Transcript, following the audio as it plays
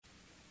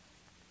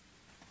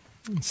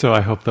So I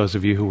hope those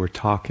of you who were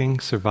talking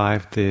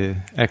survived the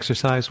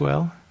exercise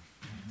well.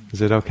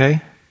 Is it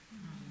okay?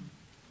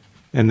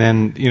 And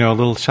then, a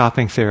little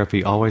shopping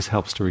therapy always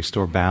helps to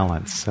restore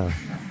balance. So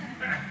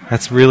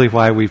that's really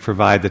why we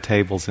provide the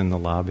tables in the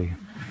lobby.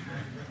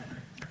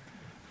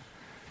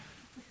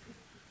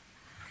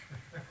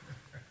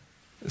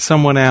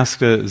 Someone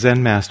asked a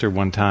Zen master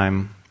one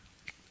time,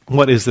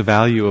 what is the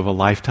value of a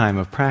lifetime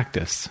of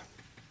practice?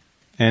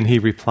 And he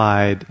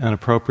replied, an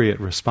appropriate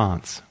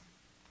response.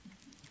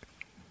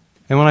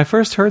 And when I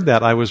first heard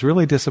that, I was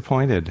really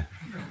disappointed.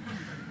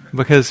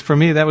 Because for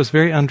me, that was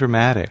very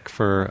undramatic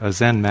for a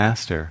Zen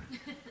master.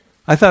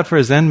 I thought for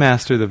a Zen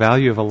master, the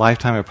value of a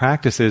lifetime of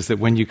practice is that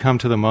when you come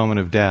to the moment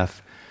of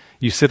death,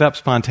 you sit up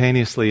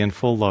spontaneously in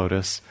full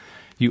lotus,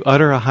 you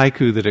utter a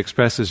haiku that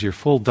expresses your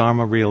full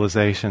Dharma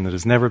realization that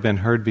has never been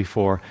heard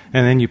before,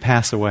 and then you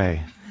pass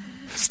away,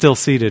 still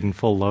seated in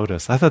full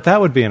lotus. I thought that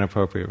would be an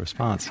appropriate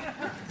response.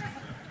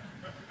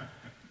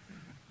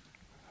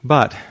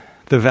 But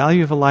the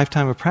value of a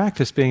lifetime of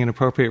practice being an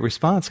appropriate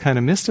response kind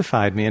of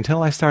mystified me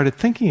until I started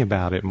thinking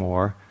about it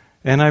more,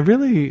 and I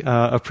really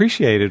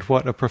appreciated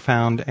what a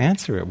profound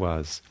answer it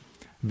was.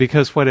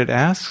 Because what it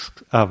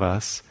asks of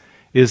us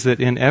is that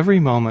in every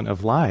moment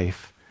of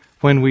life,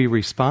 when we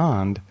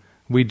respond,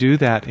 we do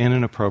that in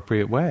an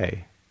appropriate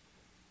way.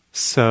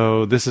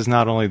 So this is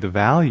not only the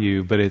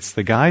value, but it's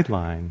the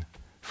guideline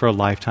for a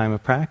lifetime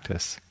of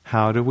practice.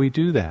 How do we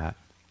do that?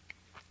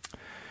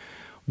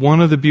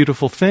 One of the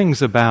beautiful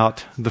things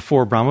about the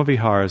 4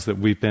 Brahmaviharas that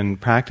we've been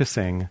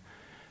practicing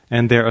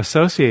and their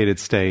associated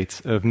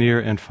states of near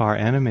and far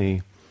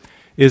enemy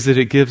is that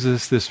it gives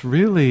us this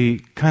really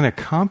kind of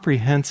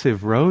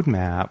comprehensive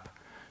roadmap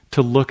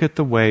to look at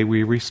the way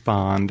we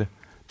respond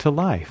to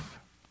life.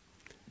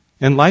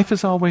 And life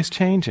is always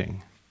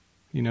changing.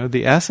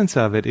 The essence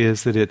of it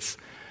is that it's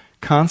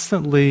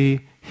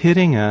constantly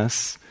hitting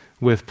us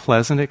with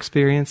pleasant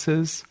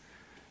experiences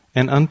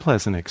and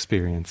unpleasant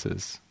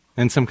experiences,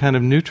 and some kind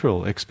of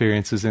neutral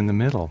experiences in the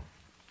middle.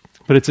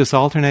 But it's this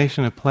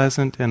alternation of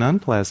pleasant and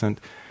unpleasant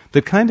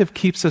that kind of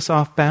keeps us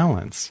off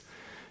balance.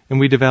 And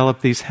we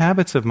develop these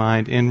habits of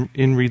mind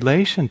in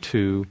relation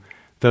to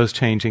those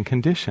changing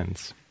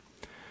conditions.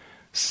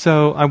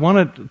 So I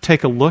want to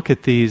take a look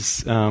at these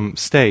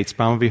states,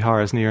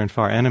 Brahmaviharas, near and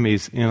far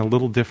enemies, in a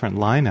little different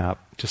lineup,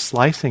 just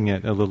slicing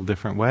it a little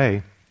different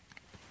way,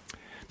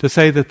 to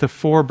say that the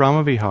 4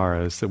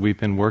 Brahmaviharas that we've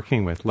been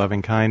working with,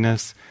 loving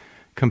kindness,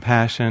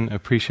 compassion,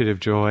 appreciative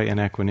joy, and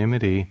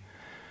equanimity,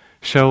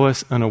 show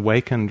us an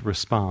awakened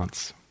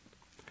response.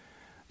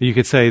 You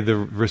could say the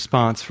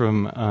response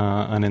from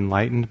an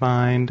enlightened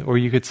mind, or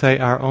you could say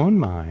our own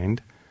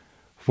mind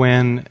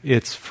when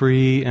it's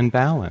free and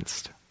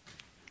balanced.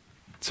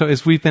 So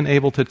as we've been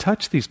able to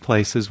touch these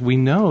places, we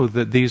know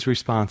that these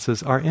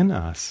responses are in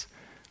us.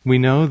 We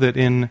know that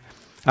in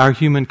our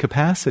human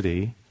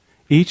capacity,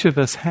 each of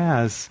us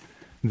has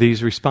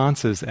these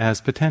responses as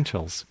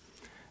potentials.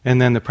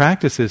 And then the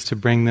practice is to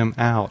bring them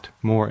out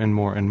more and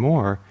more and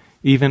more,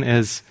 even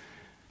as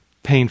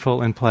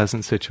painful and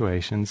pleasant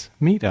situations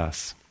meet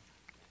us.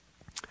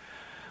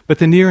 But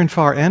the near and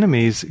far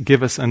enemies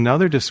give us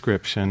another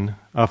description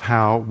of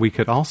how we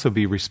could also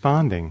be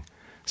responding.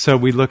 So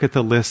we look at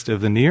the list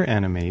of the near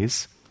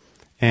enemies,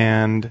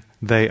 and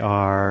they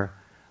are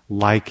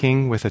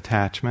liking with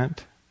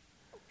attachment,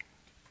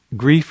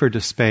 grief or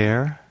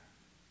despair,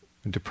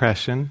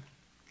 depression,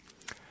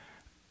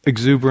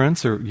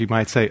 exuberance, or you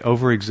might say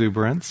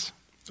overexuberance,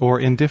 or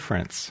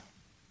indifference.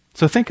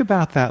 So think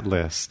about that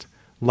list.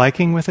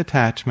 Liking with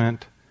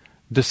attachment,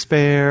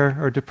 despair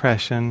or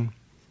depression,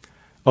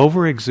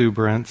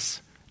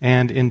 overexuberance,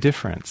 and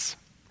indifference.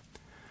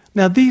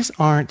 Now these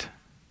aren't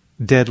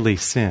deadly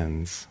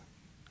sins,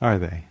 are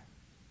they?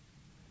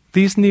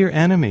 These near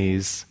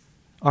enemies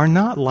are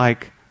not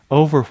like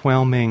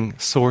overwhelming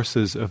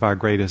sources of our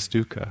greatest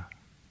dukkha.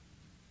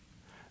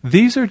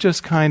 These are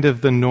just kind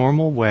of the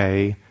normal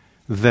way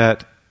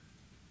that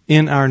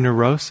in our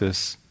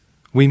neurosis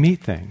we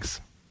meet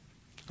things.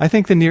 I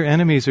think the near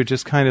enemies are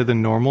just kind of the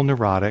normal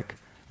neurotic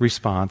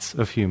response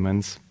of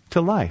humans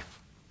to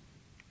life.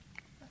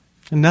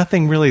 And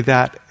nothing really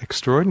that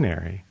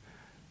extraordinary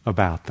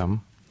about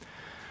them.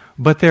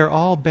 But they're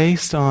all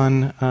based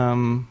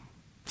on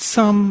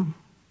some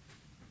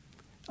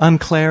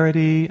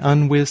unclarity,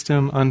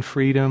 unwisdom,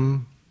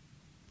 unfreedom,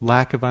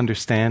 lack of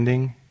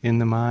understanding in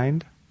the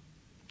mind.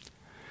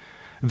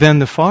 Then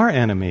the far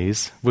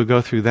enemies, we'll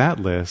go through that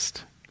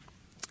list: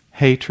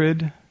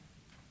 hatred,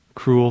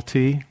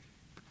 cruelty,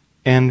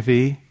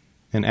 envy,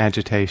 and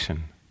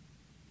agitation.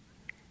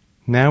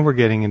 Now we're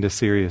getting into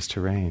serious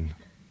terrain.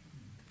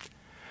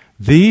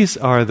 These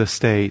are the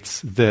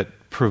states that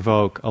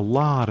provoke a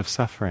lot of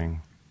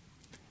suffering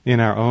in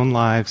our own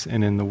lives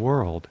and in the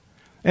world.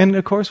 And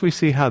of course we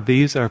see how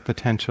these are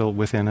potential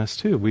within us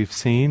too. We've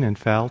seen and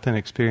felt and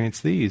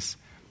experienced these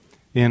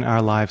in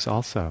our lives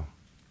also.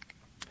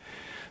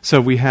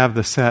 So we have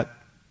the set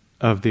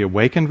of the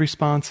awakened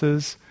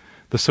responses,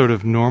 the sort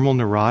of normal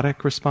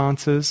neurotic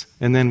responses,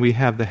 and then we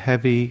have the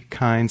heavy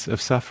kinds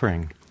of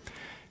suffering.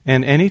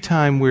 And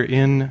anytime we're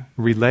in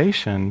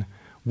relation,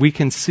 we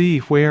can see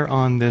where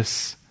on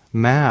this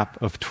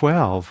map of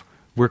 12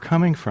 we're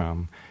coming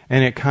from.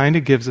 And it kind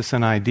of gives us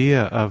an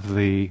idea of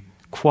the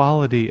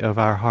quality of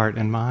our heart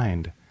and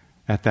mind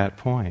at that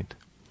point.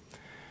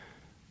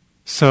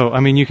 So,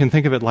 you can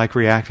think of it like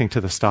reacting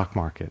to the stock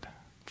market.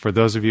 For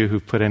those of you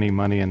who've put any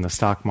money in the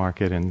stock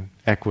market and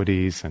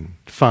equities and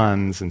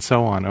funds and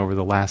so on over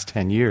the last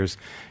 10 years,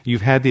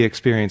 you've had the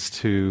experience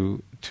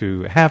to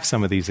have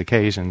some of these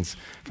occasions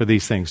for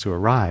these things to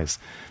arise.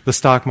 The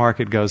stock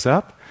market goes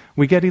up,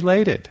 we get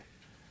elated.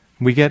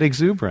 We get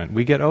exuberant.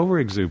 We get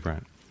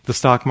over-exuberant. The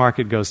stock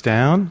market goes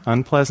down,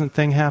 unpleasant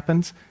thing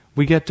happens,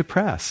 we get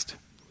depressed.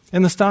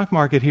 And the stock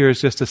market here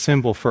is just a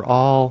symbol for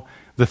all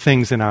the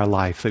things in our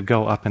life that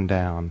go up and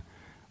down,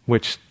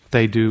 which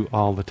they do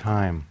all the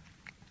time.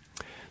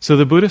 So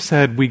the Buddha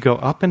said we go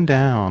up and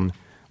down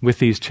with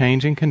these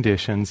changing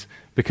conditions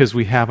because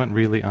we haven't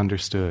really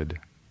understood.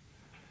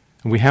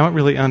 We haven't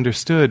really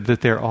understood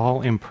that they're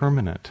all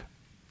impermanent.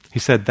 He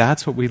said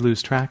that's what we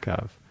lose track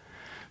of.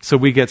 So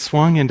we get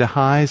swung into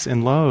highs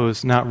and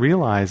lows, not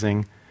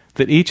realizing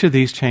that each of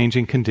these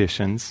changing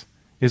conditions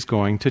is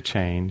going to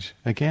change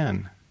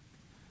again.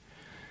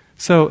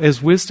 So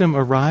as wisdom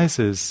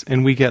arises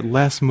and we get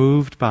less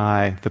moved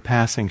by the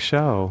passing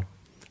show,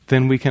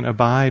 then we can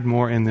abide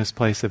more in this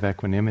place of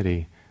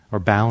equanimity or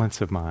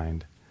balance of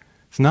mind.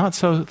 It's not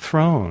so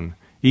thrown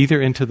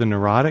either into the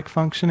neurotic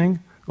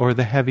functioning or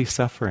the heavy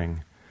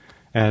suffering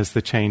as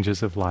the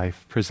changes of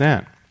life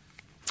present.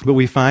 But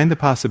we find the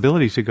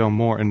possibility to go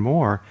more and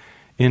more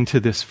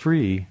into this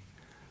free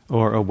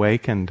or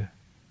awakened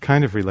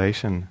kind of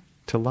relation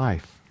to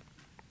life.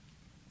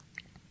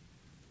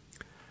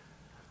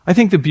 I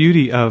think the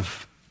beauty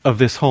of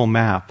this whole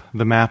map,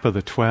 the map of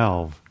the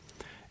 12,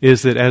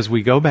 is that as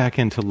we go back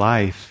into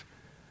life,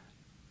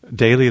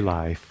 daily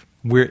life,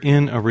 we're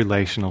in a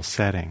relational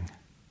setting.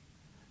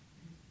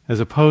 As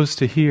opposed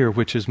to here,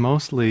 which is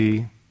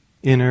mostly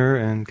inner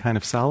and kind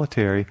of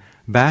solitary,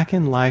 back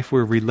in life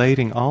we're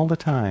relating all the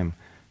time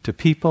to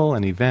people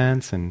and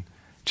events and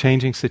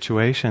changing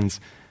situations,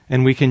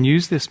 and we can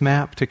use this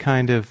map to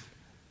kind of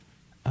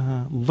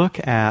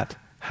look at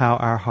how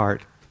our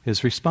heart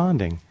is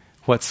responding.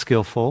 What's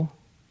skillful,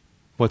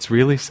 what's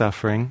really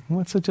suffering,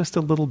 what's just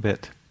a little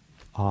bit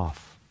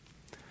off.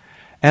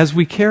 As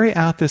we carry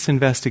out this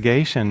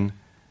investigation,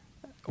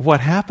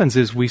 what happens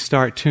is we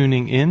start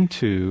tuning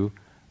into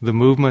the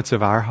movements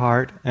of our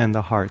heart and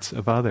the hearts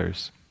of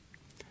others.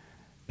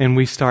 And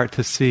we start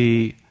to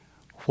see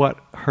what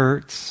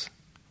hurts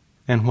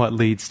and what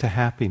leads to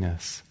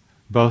happiness,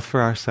 both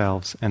for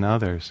ourselves and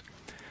others.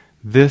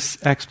 This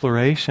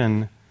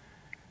exploration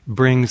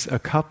brings a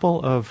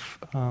couple of,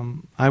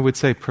 I would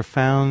say,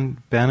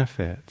 profound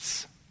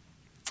benefits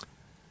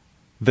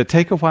that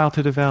take a while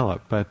to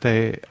develop, but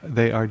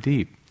they are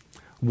deep.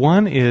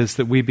 One is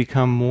that we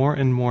become more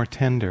and more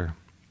tender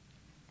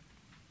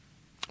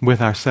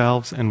with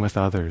ourselves and with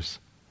others.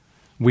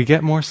 We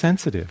get more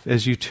sensitive.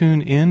 As you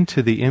tune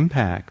into the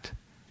impact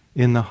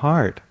in the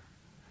heart,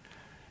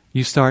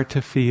 you start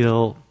to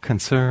feel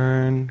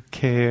concern,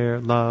 care,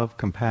 love,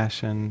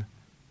 compassion,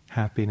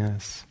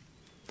 happiness.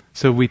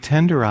 So we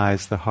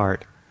tenderize the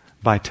heart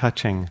by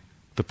touching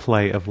the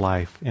play of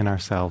life in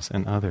ourselves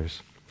and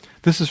others.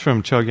 This is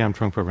from Chogyam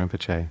Trungpa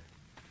Rinpoche.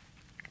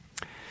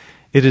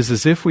 It is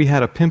as if we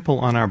had a pimple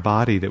on our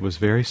body that was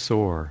very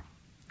sore.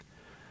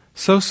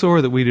 So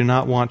sore that we do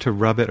not want to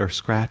rub it or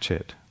scratch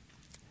it.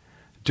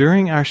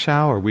 During our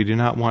shower, we do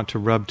not want to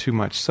rub too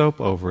much soap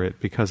over it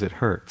because it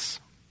hurts.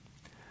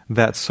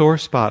 That sore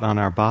spot on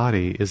our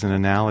body is an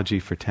analogy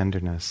for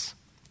tenderness.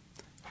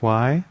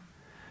 Why?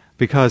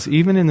 Because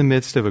even in the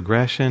midst of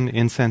aggression,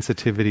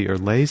 insensitivity, or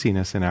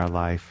laziness in our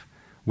life,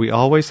 we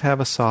always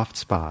have a soft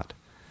spot,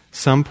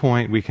 some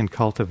point we can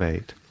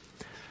cultivate.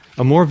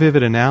 A more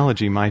vivid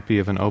analogy might be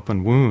of an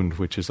open wound,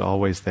 which is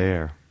always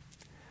there.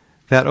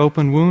 That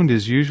open wound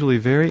is usually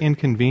very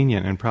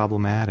inconvenient and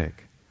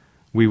problematic.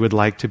 We would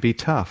like to be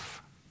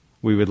tough.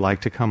 We would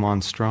like to come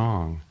on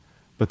strong.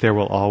 But there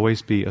will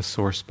always be a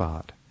sore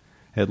spot.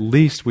 At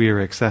least we are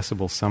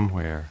accessible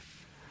somewhere.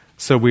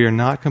 So we are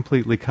not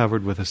completely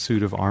covered with a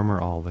suit of armor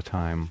all the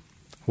time.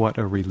 What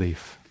a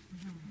relief.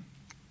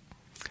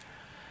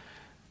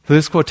 So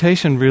this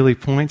quotation really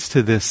points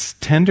to this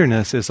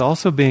tenderness as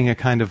also being a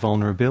kind of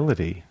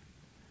vulnerability.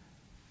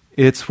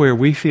 It's where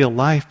we feel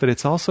life, but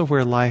it's also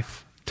where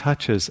life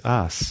touches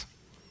us.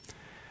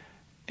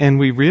 And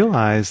we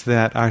realize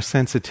that our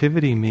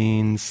sensitivity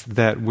means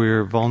that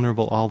we're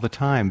vulnerable all the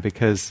time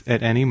because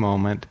at any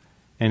moment,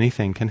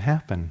 anything can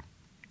happen.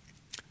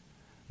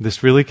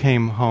 This really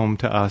came home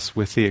to us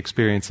with the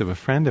experience of a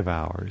friend of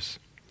ours.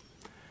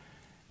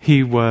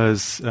 He's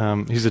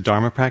a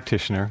Dharma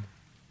practitioner,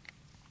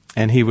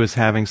 and he was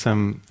having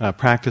some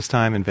practice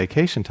time and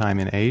vacation time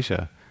in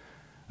Asia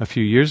a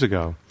few years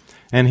ago.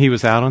 And he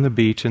was out on the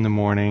beach in the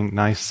morning,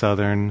 nice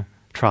southern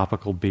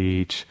tropical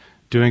beach,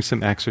 doing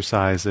some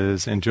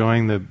exercises,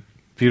 enjoying the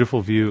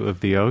beautiful view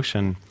of the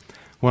ocean,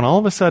 when all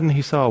of a sudden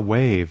he saw a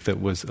wave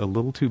that was a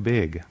little too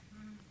big.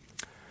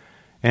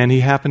 And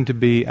he happened to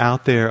be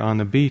out there on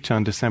the beach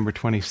on December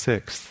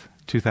 26th,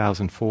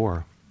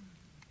 2004.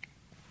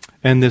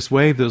 And this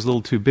wave that was a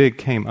little too big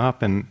came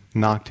up and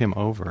knocked him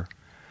over.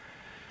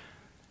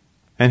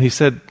 And he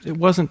said it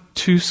wasn't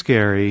too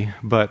scary,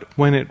 but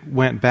when it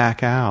went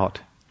back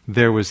out,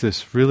 there was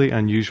this really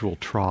unusual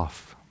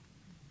trough.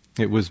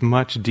 It was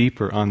much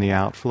deeper on the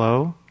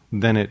outflow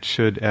than it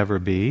should ever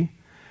be,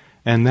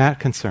 and that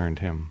concerned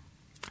him.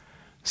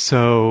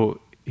 So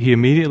he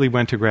immediately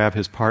went to grab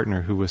his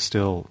partner, who was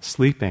still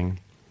sleeping,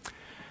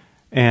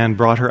 and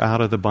brought her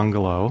out of the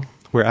bungalow,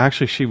 where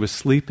actually she was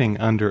sleeping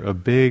under a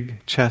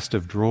big chest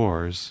of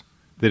drawers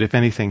that if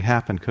anything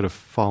happened could have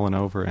fallen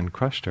over and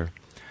crushed her.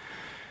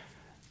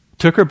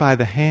 Took her by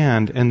the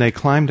hand, and they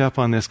climbed up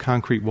on this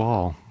concrete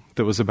wall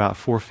that was about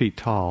 4 feet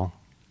tall.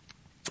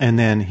 And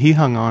then he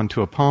hung on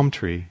to a palm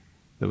tree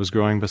that was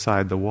growing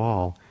beside the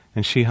wall,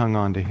 and she hung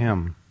on to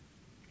him.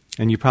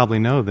 And you probably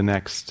know the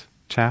next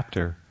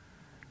chapter.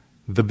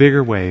 The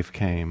bigger wave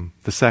came.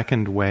 The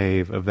second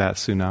wave of that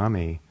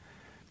tsunami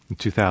in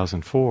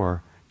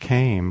 2004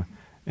 came,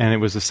 and it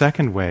was the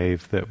second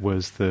wave that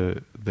was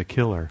the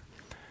killer.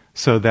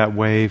 So that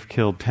wave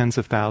killed tens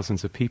of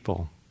thousands of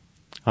people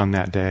on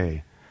that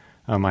day.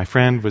 My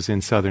friend was in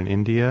southern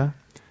India.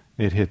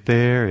 It hit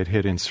there, it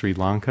hit in Sri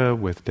Lanka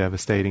with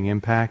devastating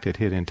impact, it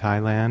hit in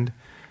Thailand,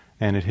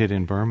 and it hit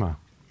in Burma.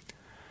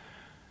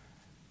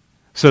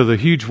 So the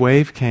huge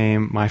wave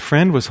came, my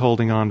friend was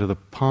holding on to the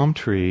palm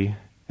tree,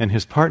 and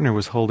his partner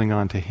was holding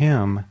on to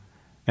him,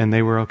 and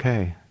they were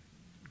okay.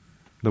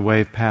 The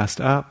wave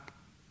passed up,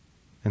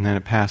 and then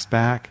it passed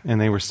back,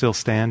 and they were still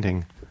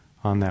standing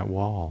on that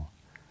wall.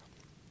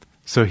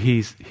 So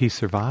he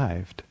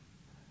survived.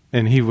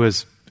 And he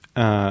was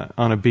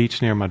on a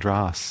beach near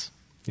Madras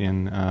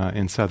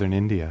in southern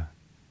India.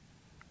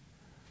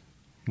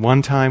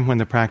 One time when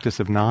the practice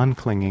of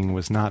non-clinging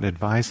was not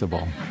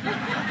advisable.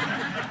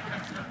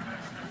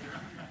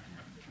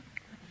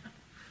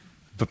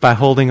 But by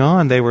holding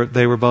on, they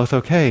were both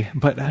okay.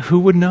 But who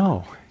would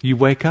know? You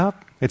wake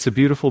up, it's a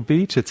beautiful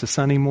beach, it's a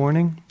sunny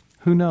morning.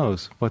 Who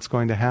knows what's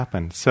going to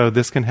happen? So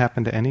this can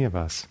happen to any of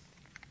us.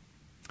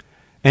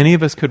 Any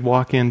of us could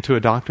walk into a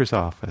doctor's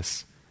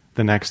office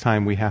the next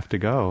time we have to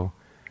go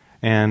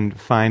and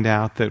find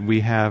out that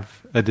we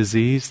have a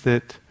disease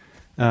that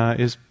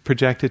is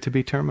projected to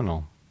be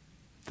terminal.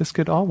 This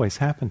could always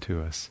happen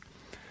to us.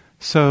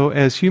 So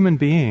as human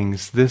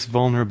beings, this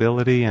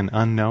vulnerability and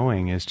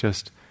unknowing is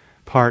just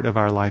part of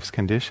our life's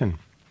condition.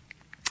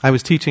 I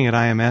was teaching at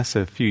IMS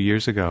a few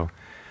years ago,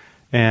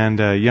 and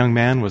a young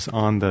man was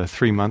on the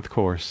 3-month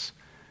course.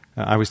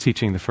 I was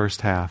teaching the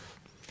first half.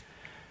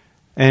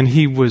 And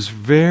he was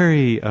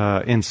very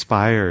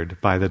inspired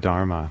by the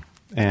Dharma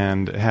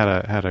and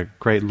had a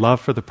great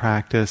love for the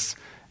practice.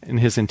 And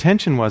his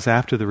intention was,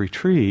 after the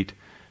retreat,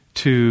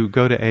 to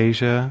go to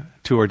Asia,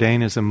 to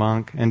ordain as a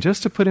monk, and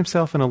just to put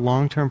himself in a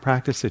long-term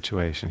practice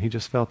situation. He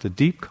just felt a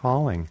deep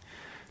calling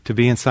to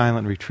be in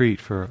silent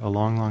retreat for a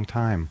long, long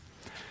time.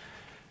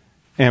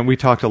 And we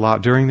talked a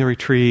lot during the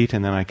retreat,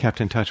 and then I kept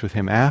in touch with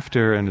him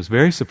after and was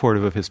very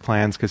supportive of his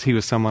plans because he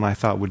was someone I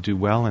thought would do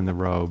well in the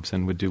robes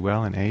and would do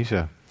well in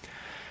Asia.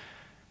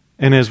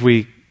 And as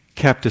we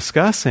kept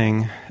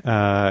discussing,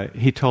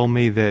 he told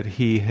me that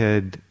he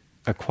had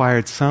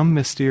acquired some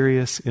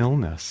mysterious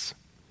illness,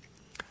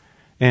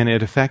 and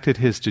it affected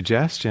his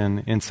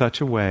digestion in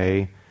such a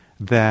way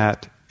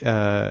that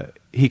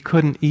he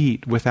couldn't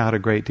eat without a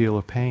great deal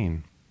of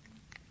pain.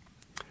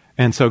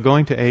 And so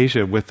going to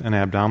Asia with an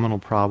abdominal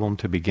problem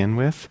to begin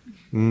with,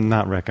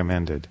 not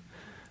recommended,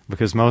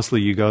 because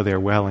mostly you go there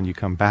well and you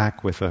come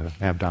back with an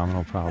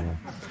abdominal problem.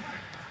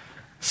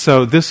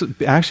 So this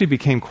actually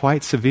became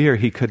quite severe.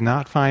 He could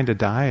not find a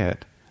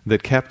diet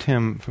that kept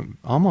him from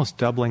almost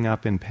doubling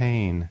up in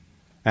pain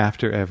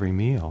after every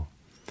meal.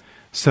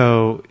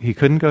 So he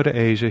couldn't go to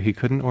Asia, he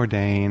couldn't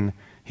ordain,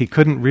 he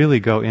couldn't really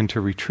go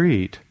into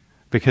retreat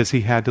because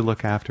he had to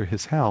look after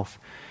his health.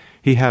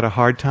 He had a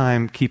hard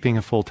time keeping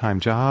a full-time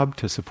job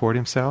to support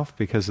himself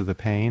because of the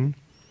pain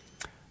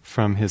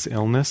from his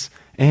illness.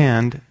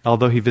 And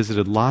although he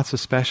visited lots of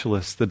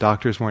specialists, the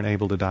doctors weren't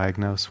able to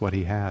diagnose what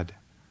he had.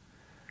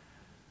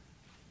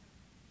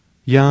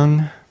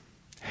 Young,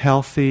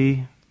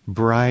 healthy,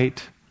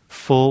 bright,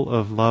 full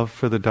of love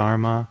for the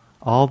Dharma,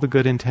 all the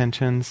good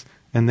intentions,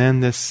 and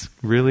then this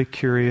really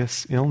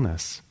curious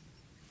illness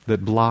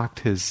that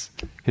blocked his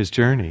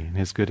journey and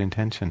his good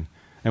intention.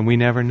 And we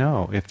never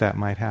know if that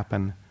might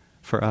happen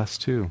for us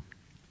too.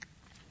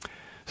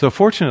 So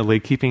fortunately,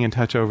 keeping in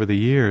touch over the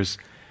years,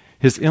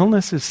 his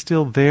illness is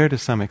still there to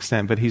some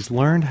extent, but he's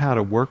learned how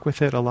to work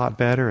with it a lot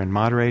better and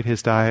moderate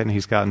his diet, and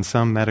he's gotten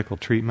some medical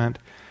treatment.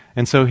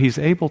 And so he's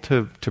able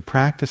to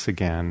practice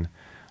again,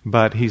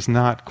 but he's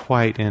not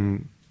quite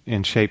in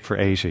shape for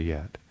Asia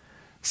yet.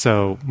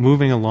 So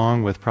moving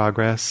along with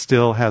progress,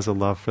 still has a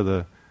love for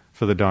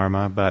the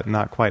Dharma, but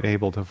not quite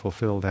able to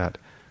fulfill that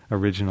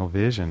original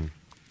vision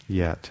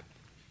yet.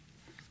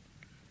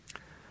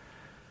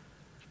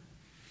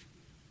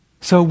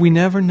 So we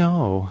never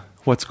know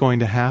what's going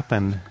to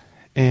happen,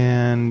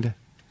 and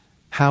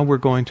how we're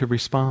going to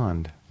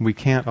respond. We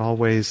can't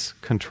always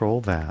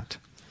control that.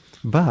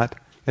 But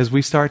as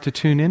we start to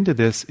tune into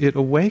this, it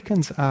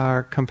awakens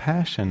our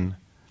compassion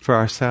for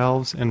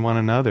ourselves and one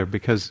another,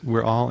 because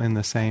we're all in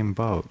the same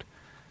boat,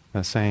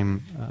 the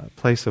same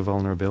place of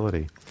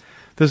vulnerability.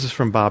 This is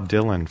from Bob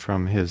Dylan,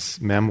 from his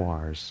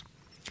memoirs.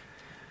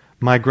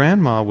 My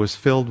grandma was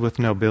filled with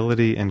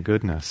nobility and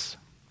goodness.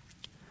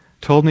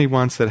 Told me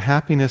once that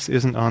happiness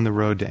isn't on the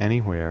road to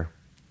anywhere,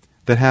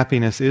 that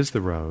happiness is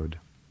the road.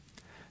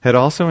 Had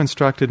also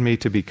instructed me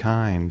to be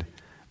kind,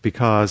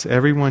 because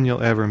everyone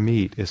you'll ever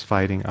meet is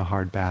fighting a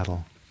hard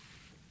battle.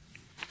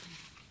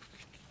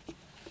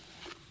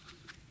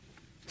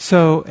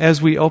 So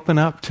as we open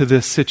up to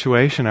this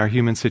situation, our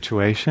human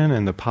situation,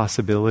 and the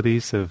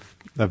possibilities of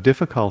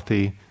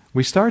difficulty,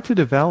 we start to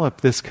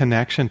develop this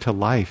connection to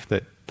life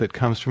that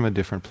comes from a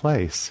different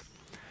place.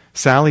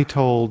 Sally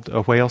told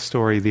a whale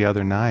story the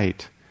other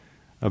night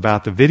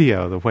about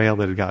the whale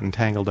that had gotten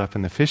tangled up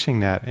in the fishing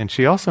net, and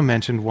she also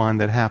mentioned one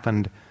that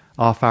happened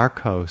off our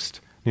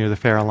coast near the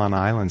Farallon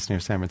Islands near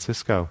San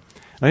Francisco.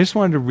 And I just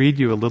wanted to read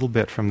you a little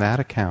bit from that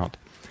account.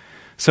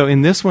 So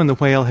in this one, the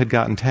whale had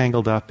gotten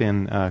tangled up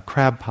in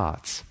crab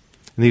pots.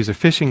 And these are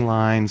fishing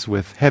lines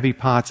with heavy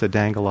pots that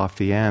dangle off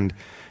the end.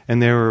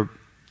 And there were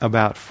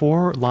about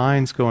 4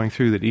 lines going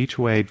through that each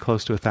weighed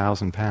close to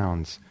 1,000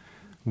 pounds,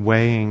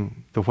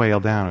 weighing the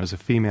whale down. It was a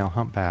female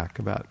humpback,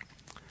 about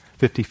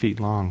 50 feet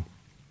long.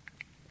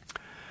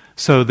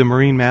 So the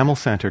Marine Mammal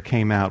Center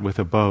came out with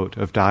a boat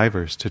of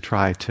divers to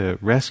try to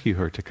rescue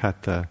her, to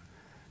cut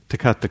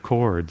the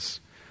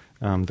cords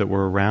that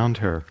were around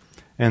her.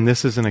 And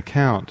this is an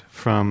account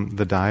from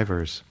the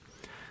divers.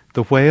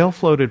 The whale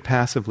floated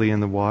passively in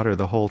the water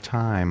the whole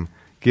time,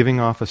 giving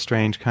off a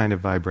strange kind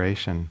of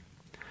vibration.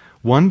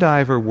 One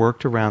diver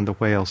worked around the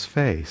whale's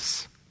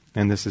face,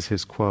 and this is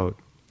his quote.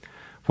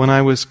 When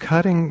I was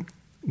cutting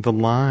the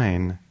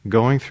line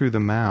going through the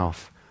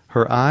mouth,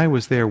 her eye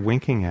was there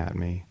winking at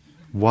me,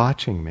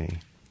 watching me.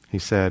 He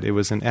said, it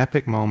was an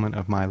epic moment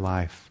of my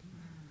life.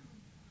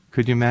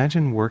 Could you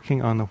imagine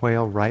working on the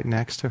whale right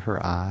next to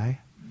her eye?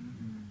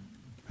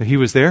 But he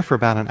was there for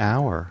about an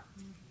hour,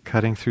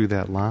 cutting through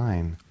that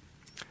line.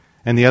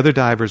 And the other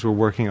divers were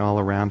working all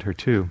around her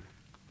too.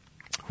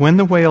 When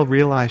the whale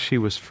realized she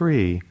was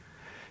free,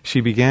 she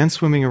began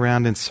swimming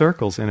around in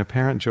circles in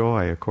apparent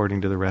joy,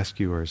 according to the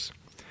rescuers.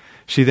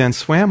 She then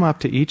swam up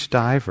to each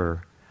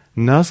diver,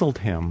 nuzzled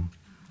him,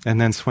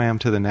 and then swam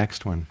to the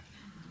next one.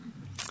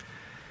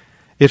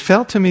 It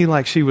felt to me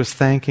like she was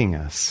thanking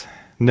us,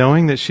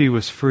 knowing that she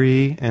was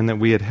free and that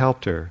we had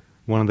helped her,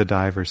 one of the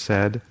divers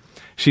said.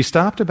 She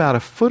stopped about a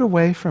foot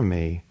away from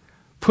me,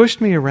 pushed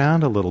me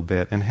around a little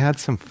bit, and had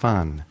some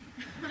fun.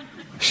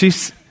 She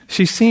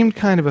seemed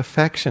kind of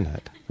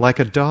affectionate, like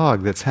a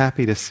dog that's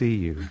happy to see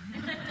you.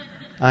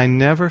 I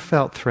never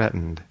felt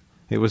threatened.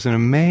 It was an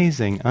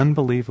amazing,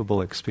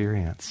 unbelievable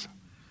experience.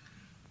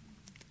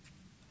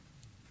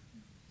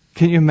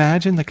 Can you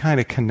imagine the kind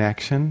of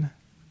connection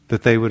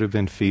that they would have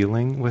been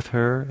feeling with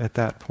her at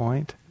that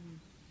point?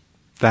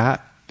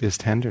 That is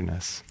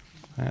tenderness.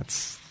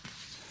 That's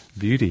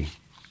beauty.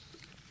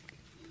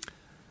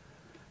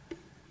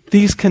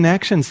 These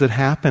connections that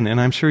happen,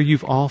 and I'm sure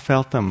you've all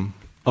felt them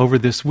over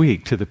this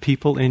week, to the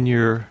people in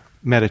your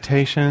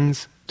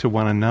meditations, to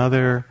one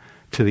another,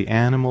 to the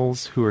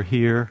animals who are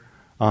here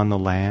on the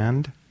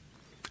land,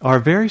 are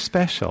very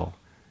special.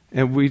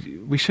 And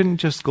we shouldn't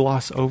just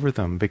gloss over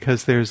them,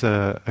 because there's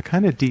a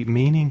kind of deep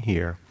meaning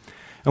here.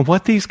 And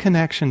what these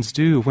connections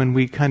do, when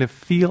we kind of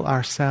feel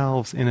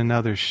ourselves in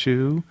another's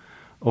shoe,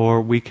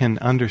 or we can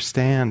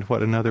understand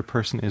what another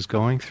person is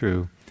going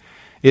through,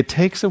 it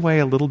takes away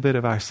a little bit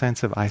of our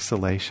sense of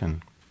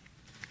isolation.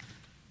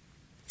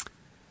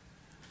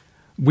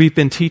 We've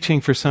been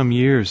teaching for some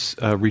years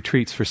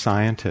retreats for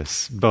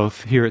scientists,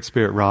 both here at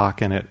Spirit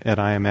Rock and at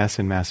IMS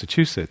in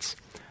Massachusetts,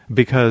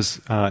 because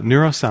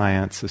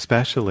neuroscience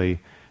especially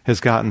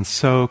has gotten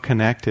so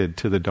connected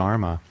to the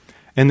Dharma.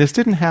 And this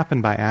didn't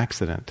happen by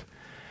accident.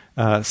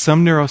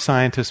 Some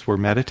neuroscientists were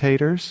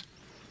meditators.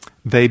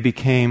 They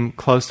became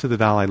close to the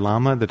Dalai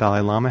Lama. The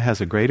Dalai Lama has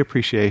a great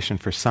appreciation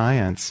for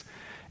science,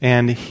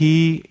 and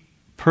he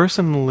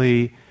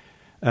personally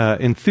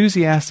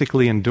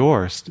enthusiastically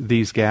endorsed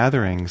these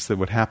gatherings that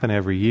would happen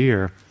every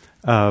year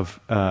of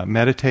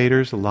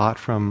meditators, a lot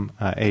from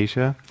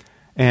Asia,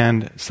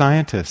 and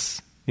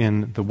scientists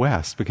in the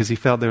West, because he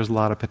felt there was a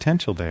lot of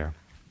potential there.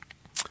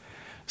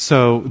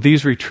 So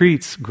these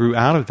retreats grew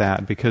out of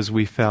that, because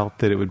we felt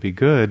that it would be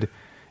good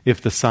if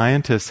the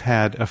scientists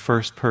had a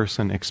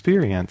first-person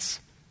experience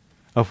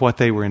of what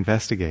they were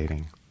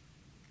investigating.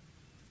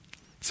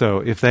 So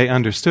if they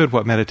understood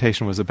what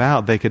meditation was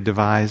about, they could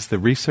devise the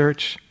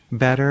research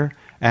better,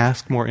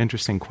 ask more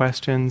interesting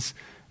questions,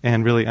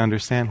 and really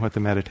understand what the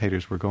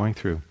meditators were going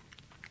through.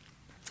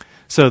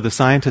 So the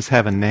scientists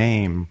have a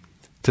name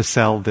to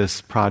sell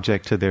this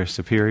project to their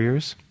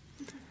superiors.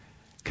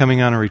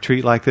 Coming on a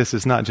retreat like this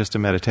is not just a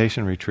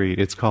meditation retreat,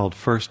 it's called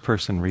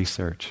first-person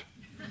research.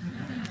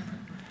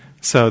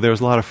 So there was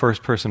a lot of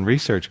first-person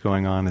research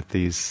going on at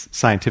these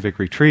scientific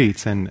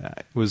retreats, and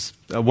it was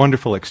a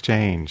wonderful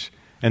exchange.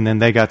 And then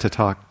they got to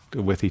talk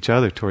with each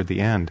other toward the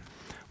end.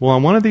 Well,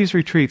 on one of these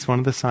retreats, one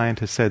of the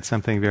scientists said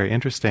something very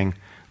interesting.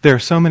 There are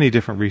so many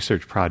different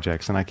research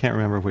projects, and I can't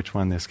remember which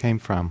one this came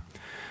from.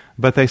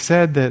 But they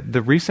said that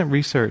the recent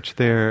research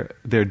they're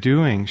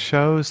doing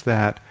shows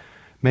that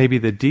maybe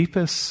the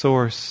deepest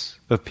source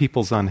of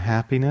people's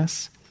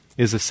unhappiness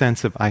is a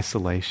sense of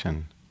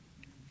isolation.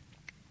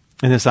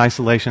 And this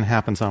isolation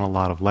happens on a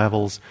lot of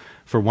levels.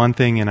 For one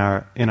thing, in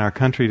our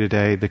country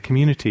today, the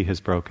community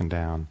has broken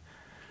down.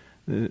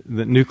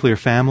 The nuclear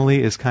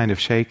family is kind of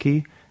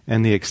shaky,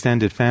 and the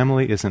extended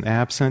family isn't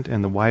absent,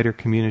 and the wider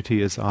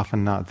community is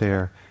often not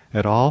there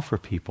at all for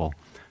people.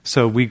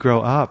 So we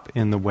grow up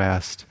in the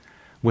West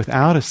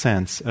without a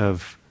sense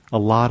of a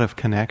lot of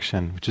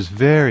connection, which is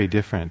very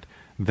different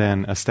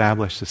than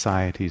established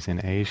societies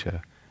in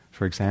Asia,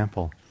 for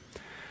example.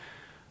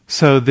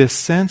 So this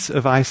sense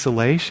of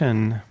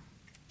isolation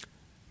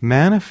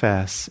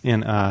manifests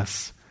in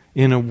us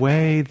in a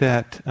way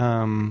that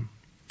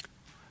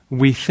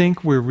we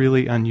think we're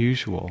really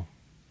unusual.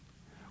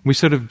 We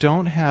sort of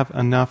don't have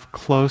enough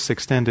close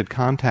extended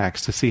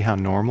contacts to see how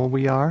normal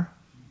we are.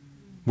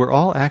 We're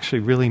all actually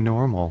really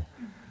normal,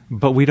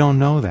 but we don't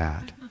know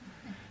that.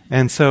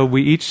 And so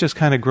we each just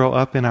kind of grow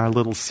up in our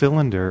little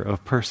cylinder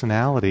of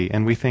personality,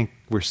 and we think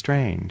we're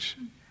strange,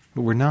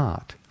 but we're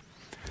not.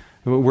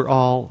 We're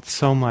all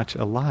so much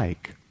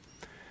alike.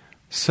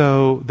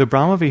 So the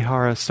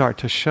Brahmaviharas start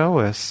to show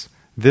us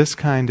this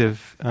kind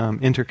of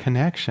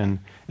interconnection,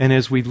 and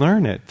as we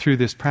learn it through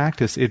this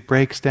practice, it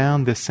breaks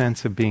down this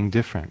sense of being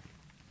different.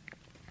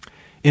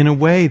 In a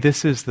way,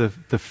 this is the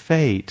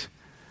fate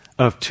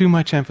of too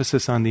much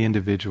emphasis on the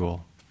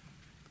individual.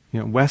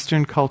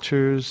 Western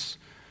cultures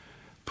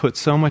put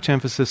so much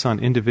emphasis on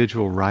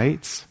individual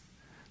rights,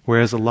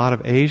 whereas a lot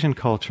of Asian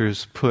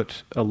cultures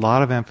put a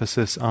lot of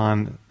emphasis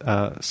on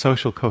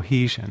social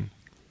cohesion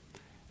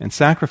and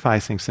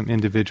sacrificing some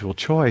individual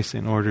choice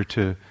in order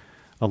to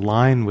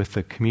align with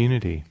the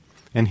community.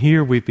 And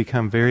here we've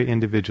become very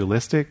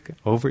individualistic,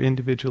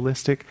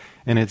 over-individualistic,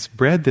 and it's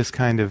bred this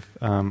kind of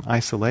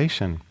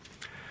isolation.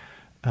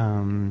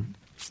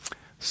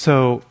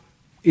 So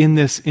in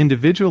this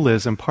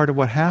individualism, part of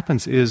what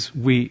happens is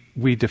we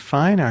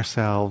define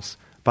ourselves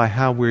by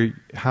how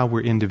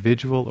we're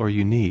individual or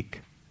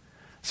unique.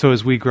 So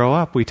as we grow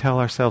up, we tell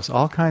ourselves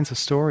all kinds of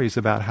stories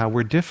about how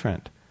we're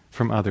different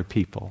from other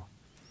people.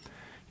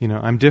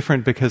 I'm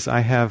different because I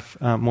have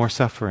more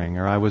suffering,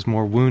 or I was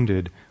more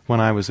wounded when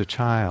I was a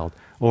child,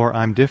 or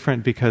I'm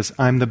different because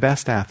I'm the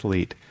best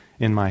athlete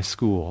in my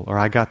school, or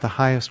I got the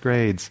highest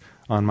grades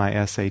on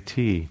my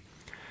SAT.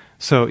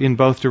 So in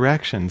both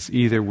directions,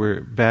 either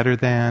we're better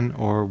than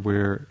or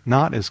we're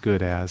not as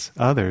good as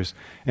others,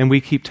 and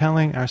we keep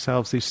telling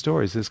ourselves these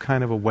stories. There's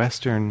kind of a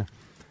Western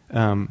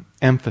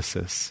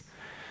emphasis.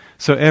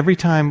 So every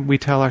time we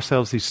tell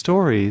ourselves these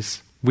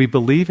stories, we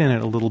believe in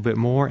it a little bit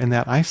more, and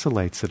that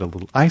isolates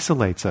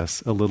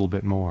us a little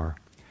bit more.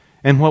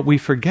 And what we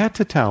forget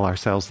to tell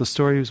ourselves, the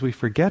stories we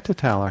forget to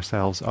tell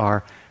ourselves,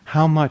 are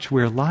how much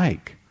we're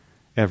like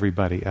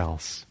everybody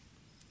else.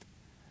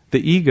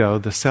 The ego,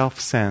 the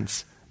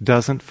self-sense,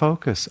 doesn't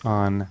focus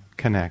on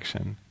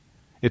connection.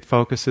 It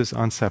focuses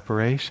on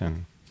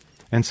separation.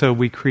 And so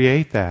we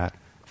create that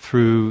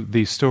through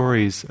these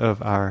stories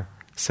of our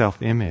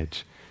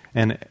self-image.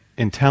 And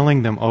in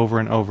telling them over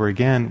and over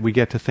again, we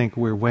get to think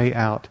we're way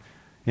out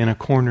in a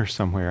corner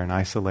somewhere, an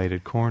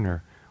isolated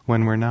corner,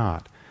 when we're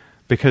not.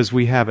 Because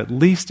we have at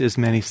least as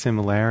many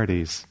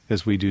similarities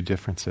as we do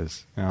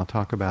differences. And I'll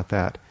talk about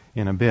that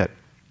in a bit.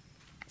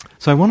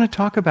 So I want to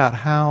talk about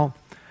how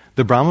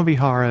the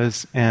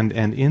Brahmaviharas and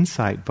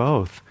insight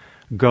both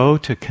go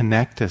to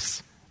connect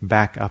us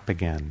back up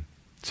again.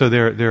 So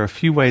there are a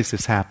few ways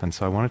this happens,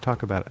 so I want to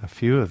talk about a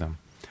few of them.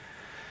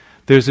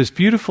 There's this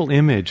beautiful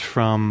image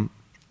from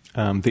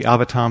the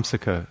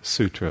Avatamsaka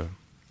Sutra,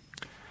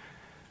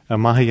 a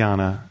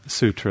Mahayana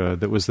sutra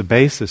that was the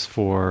basis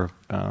for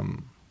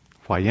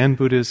Huayan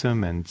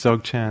Buddhism and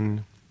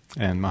Dzogchen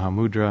and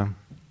Mahamudra,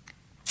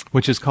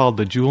 which is called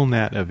the jewel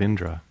net of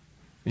Indra.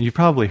 And you've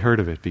probably heard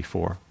of it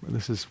before.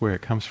 This is where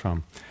it comes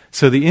from.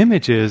 So the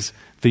image is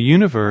the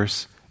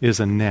universe is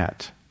a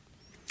net.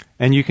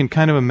 And you can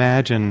kind of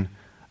imagine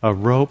a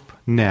rope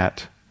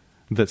net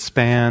that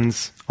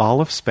spans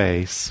all of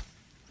space.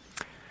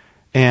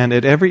 And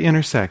at every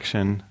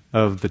intersection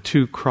of the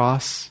two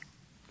cross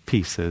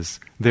pieces,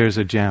 there's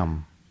a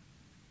gem.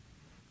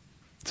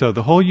 So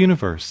the whole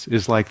universe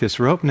is like this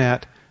rope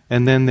net,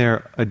 and then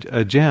there's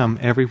a gem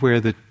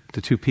everywhere the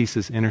two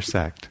pieces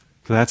intersect.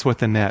 So that's what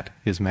the net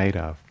is made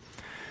of.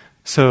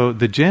 So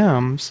the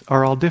gems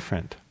are all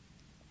different.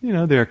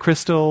 There are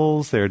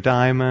crystals, there are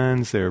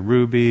diamonds, there are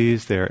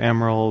rubies, there are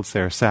emeralds,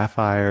 there are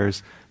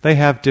sapphires. They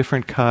have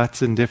different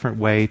cuts and different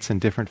weights and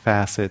different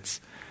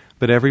facets,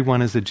 but every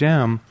one is a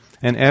gem,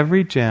 and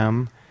every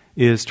gem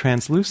is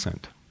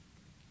translucent.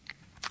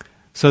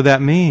 So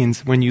that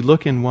means when you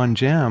look in one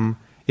gem,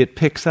 it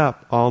picks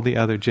up all the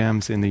other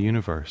gems in the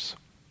universe.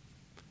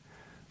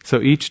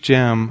 So each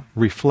gem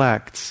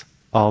reflects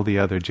all the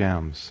other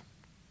gems.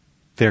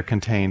 They're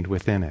contained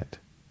within it.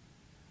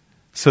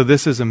 So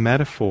this is a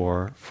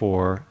metaphor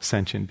for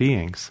sentient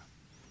beings.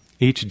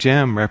 Each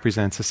gem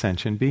represents a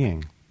sentient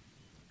being.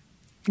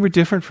 We're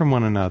different from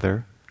one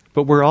another,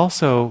 but we're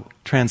also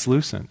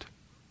translucent.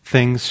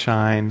 Things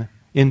shine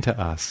into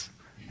us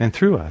and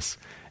through us.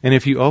 And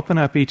if you open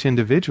up each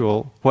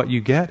individual, what you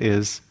get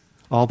is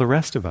all the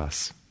rest of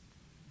us.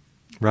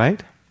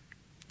 Right?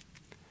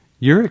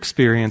 Your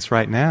experience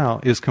right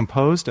now is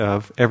composed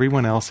of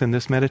everyone else in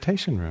this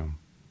meditation room.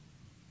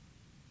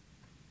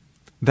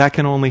 That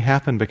can only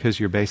happen because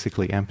you're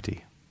basically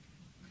empty.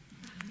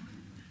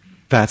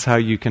 That's how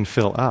you can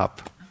fill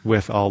up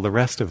with all the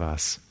rest of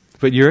us.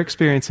 But your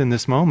experience in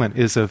this moment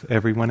is of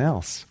everyone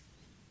else.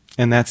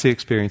 And that's the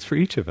experience for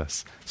each of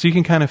us. So you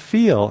can kind of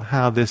feel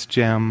how this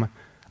gem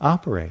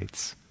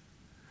operates.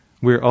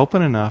 We're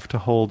open enough to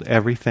hold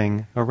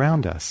everything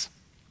around us.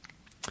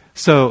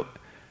 So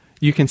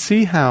you can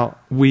see how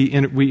we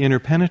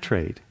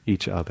interpenetrate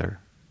each other.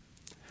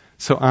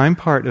 So I'm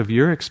part of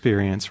your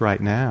experience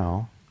right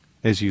now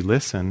as you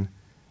listen,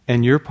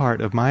 and you're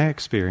part of my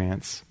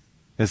experience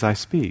as I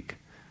speak.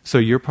 So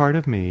you're part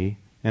of me,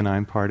 and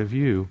I'm part of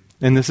you.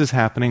 And this is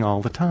happening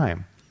all the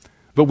time.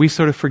 But we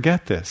sort of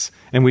forget this,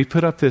 and we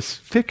put up this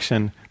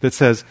fiction that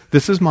says,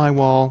 this is my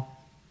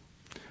wall,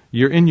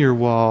 you're in your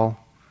wall,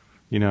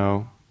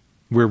 we're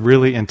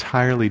really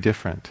entirely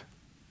different.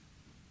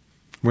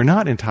 We're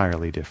not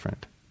entirely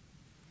different.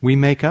 We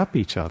make up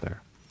each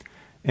other.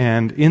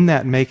 And in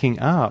that making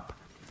up,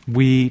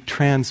 we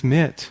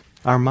transmit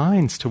our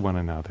minds to one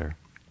another.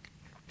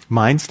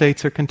 Mind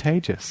states are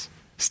contagious.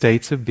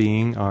 States of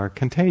being are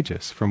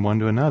contagious from one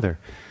to another.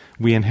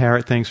 We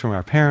inherit things from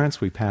our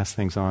parents, we pass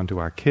things on to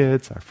our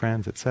kids, our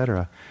friends,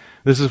 etc.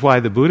 This is why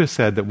the Buddha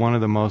said that one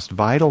of the most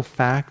vital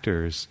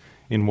factors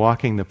in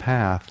walking the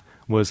path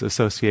was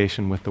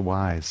association with the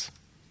wise.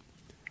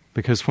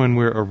 Because when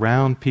we're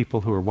around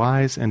people who are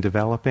wise and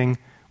developing,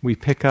 we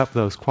pick up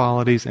those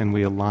qualities and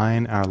we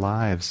align our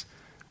lives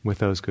with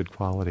those good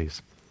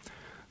qualities.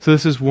 So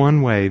this is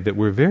one way that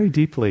we're very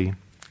deeply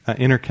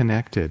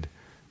interconnected,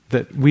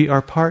 that we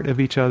are part of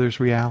each other's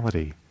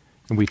reality,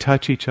 and we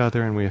touch each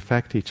other and we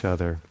affect each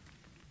other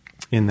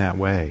in that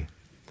way.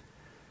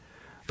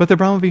 But the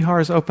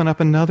Brahmaviharas open up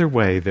another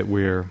way that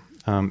we're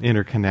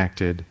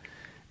interconnected,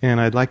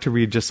 and I'd like to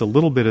read just a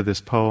little bit of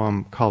this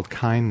poem called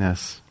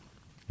Kindness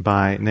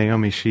by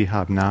Naomi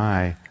Shihab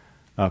Nye,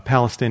 a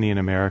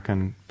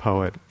Palestinian-American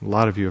poet. A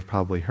lot of you have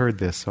probably heard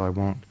this, so I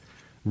won't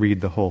read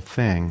the whole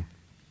thing.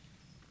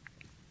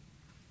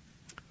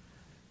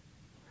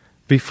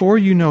 Before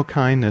you know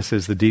kindness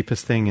as the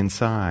deepest thing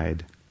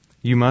inside,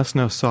 you must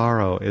know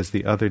sorrow as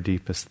the other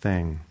deepest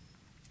thing.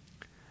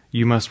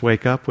 You must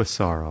wake up with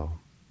sorrow.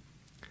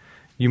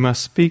 You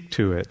must speak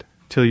to it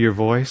till your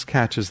voice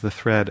catches the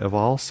thread of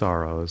all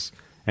sorrows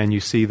and you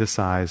see the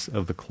size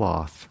of the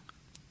cloth.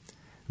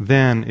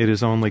 Then it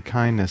is only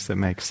kindness that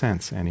makes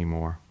sense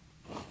anymore.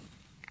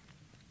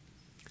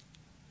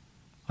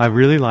 I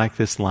really like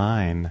this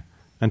line,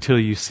 until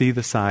you see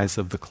the size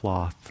of the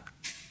cloth.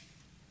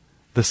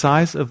 The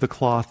size of the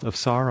cloth of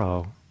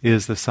sorrow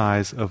is the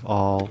size of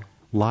all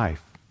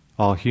life,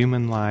 all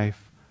human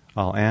life,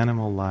 all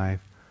animal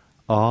life,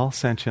 all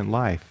sentient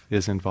life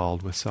is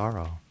involved with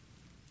sorrow.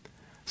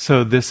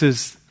 So this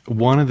is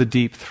one of the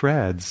deep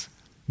threads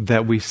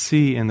that we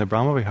see in the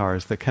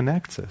Brahmaviharas that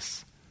connects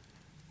us.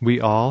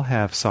 We all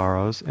have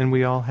sorrows and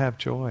we all have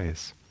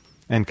joys.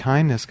 And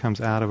kindness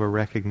comes out of a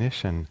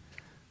recognition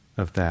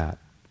of that.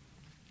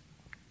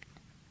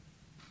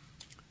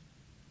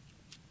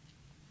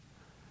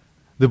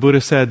 The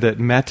Buddha said that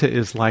metta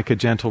is like a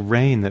gentle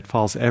rain that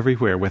falls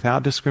everywhere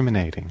without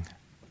discriminating.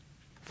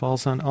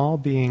 Falls on all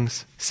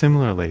beings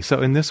similarly.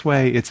 So in this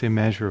way it's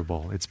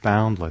immeasurable, it's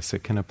boundless,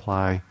 it can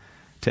apply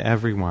to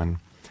everyone.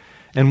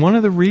 And one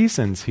of the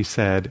reasons, he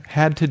said,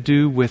 had to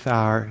do with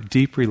our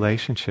deep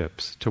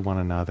relationships to one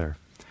another.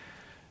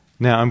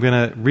 Now I'm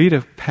going to read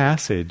a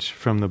passage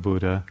from the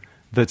Buddha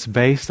that's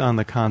based on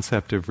the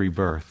concept of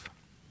rebirth.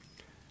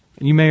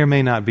 You may or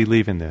may not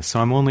believe in this, so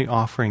I'm only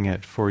offering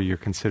it for your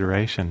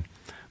consideration.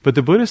 But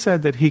the Buddha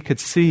said that he could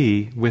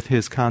see with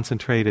his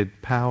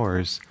concentrated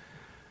powers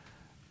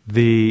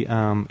the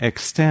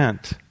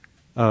extent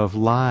of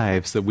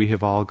lives that we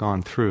have all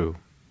gone through.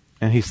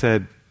 And he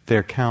said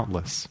they're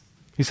countless.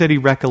 He said he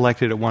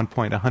recollected at one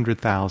point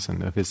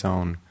 100,000 of his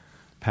own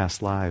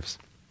past lives.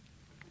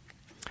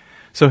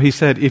 So he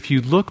said, if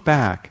you look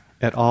back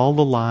at all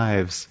the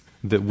lives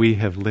that we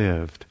have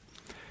lived,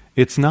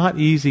 it's not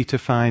easy to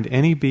find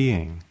any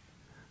being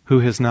who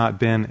has not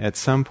been at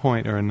some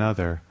point or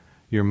another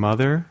your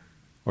mother,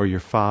 or your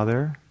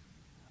father,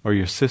 or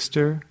your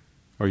sister,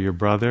 or your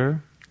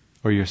brother,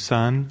 or your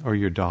son, or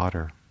your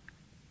daughter.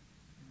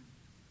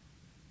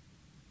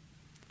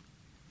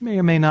 You may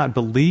or may not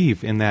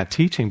believe in that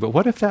teaching, but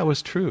what if that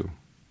was true?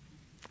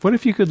 What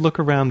if you could look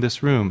around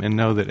this room and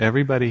know that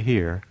everybody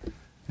here,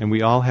 and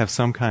we all have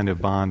some kind of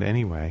bond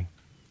anyway,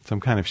 some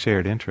kind of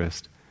shared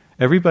interest,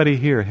 everybody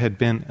here had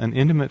been an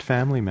intimate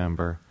family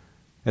member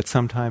at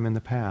some time in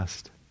the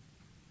past.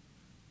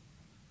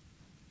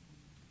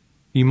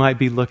 You might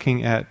be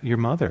looking at your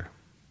mother.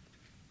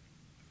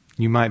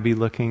 You might be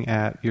looking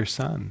at your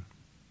son.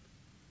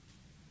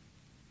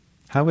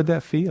 How would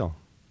that feel?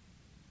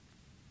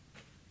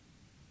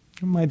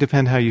 It might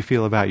depend how you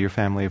feel about your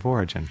family of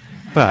origin.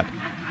 But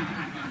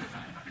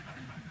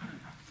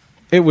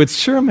it would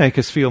sure make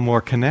us feel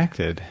more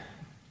connected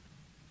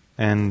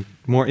and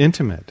more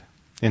intimate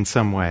in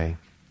some way.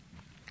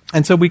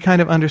 And so we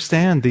kind of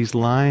understand these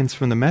lines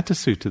from the Metta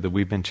Sutta that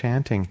we've been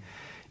chanting.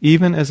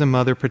 Even as a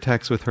mother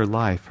protects with her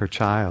life her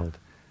child,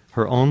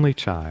 her only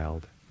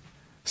child,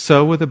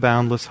 so with a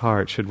boundless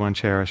heart should one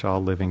cherish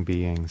all living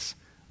beings,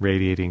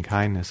 radiating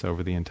kindness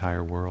over the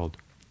entire world.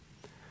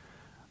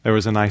 There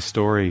was a nice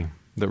story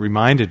that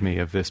reminded me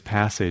of this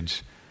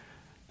passage.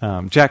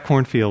 Jack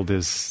Kornfield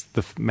is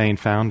the main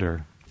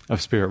founder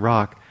of Spirit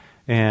Rock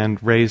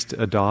and raised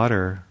a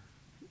daughter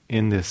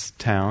in this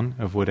town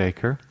of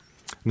Woodacre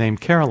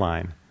named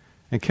Caroline.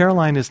 And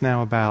Caroline is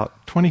now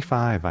about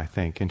 25, I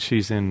think, and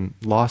she's in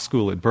law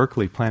school at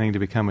Berkeley planning to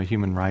become a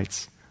human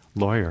rights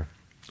lawyer.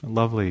 A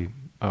lovely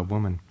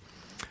woman.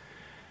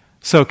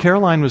 So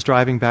Caroline was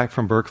driving back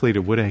from Berkeley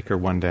to Woodacre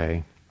one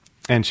day,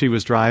 and she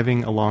was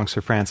driving along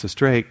Sir Francis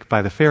Drake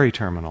by the ferry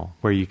terminal,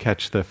 where you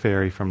catch the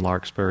ferry from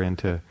Larkspur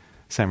into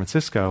San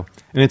Francisco.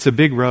 And it's a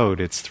big road.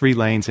 It's 3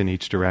 lanes in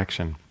each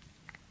direction.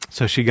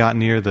 So she got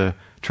near the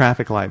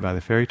traffic light by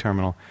the ferry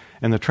terminal,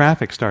 and the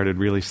traffic started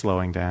really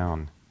slowing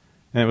down.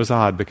 And it was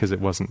odd because it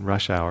wasn't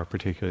rush hour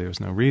particularly. There was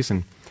no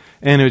reason.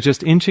 And it was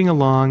just inching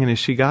along, and as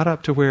she got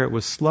up to where it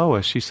was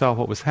slowest, she saw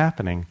what was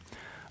happening.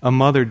 A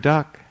mother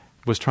duck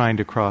was trying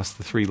to cross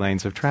the 3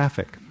 lanes of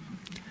traffic.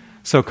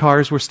 So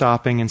cars were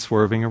stopping and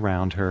swerving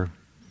around her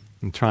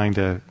and trying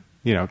to,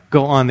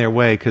 go on their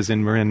way, because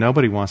in Marin,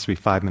 nobody wants to be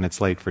 5 minutes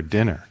late for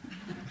dinner,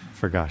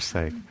 for gosh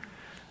sake.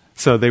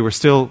 So they were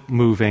still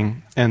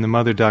moving, and the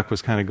mother duck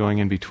was kind of going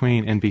in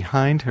between, and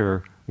behind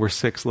her were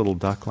 6 little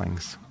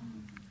ducklings.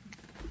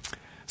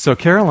 So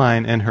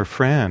Caroline and her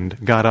friend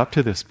got up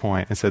to this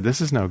point and said,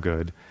 this is no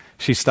good.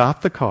 She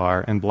stopped the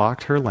car and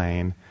blocked her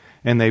lane,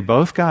 and they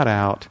both got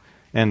out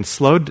and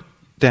slowed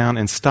down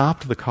and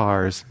stopped the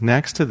cars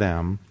next to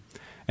them,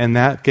 and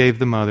that gave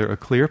the mother a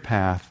clear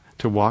path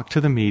to walk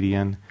to the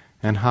median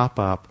and hop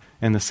up,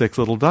 and the 6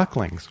 little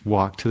ducklings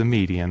walked to the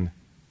median,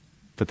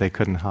 but they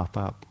couldn't hop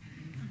up.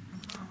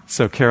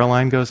 So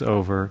Caroline goes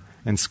over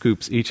and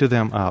scoops each of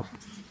them up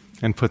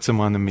and puts them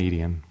on the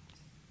median.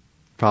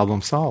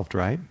 Problem solved,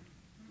 right?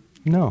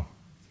 No.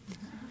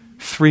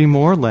 3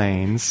 more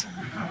lanes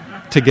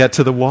to get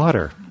to the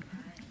water.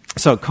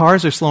 So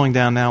cars are slowing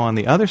down now on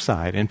the other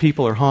side, and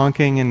people are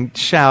honking and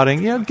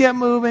shouting, get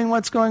moving,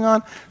 what's going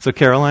on? So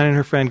Caroline and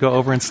her friend go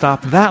over and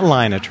stop that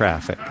line of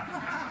traffic.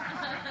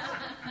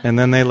 And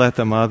then they let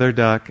the mother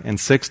duck and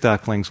 6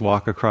 ducklings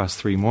walk across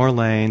 3 more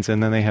lanes,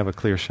 and then they have a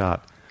clear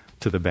shot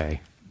to the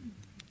bay.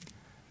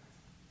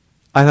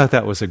 I thought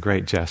that was a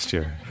great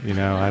gesture.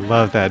 I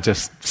love that.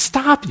 Just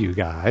stop, you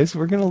guys.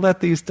 We're going to let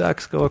these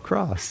ducks go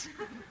across.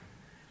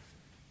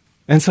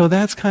 And so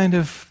that's kind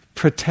of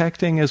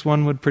protecting as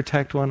one would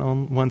protect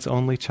one's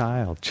only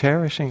child,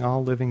 cherishing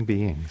all living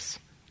beings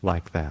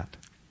like that.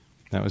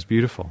 That was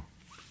beautiful.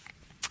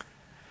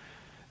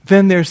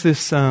 Then there's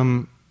this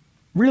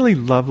really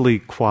lovely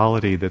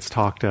quality that's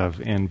talked of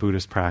in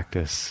Buddhist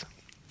practice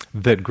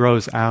that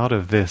grows out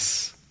of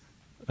this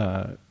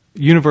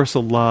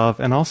universal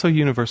love and also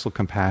universal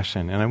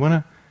compassion. And I want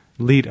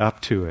to lead up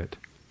to it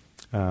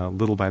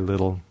little by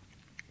little.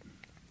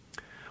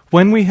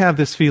 When we have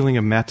this feeling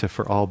of metta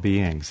for all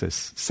beings,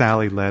 as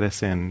Sally led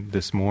us in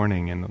this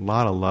morning, and a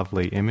lot of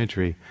lovely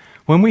imagery,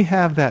 when we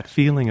have that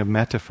feeling of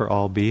metta for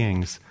all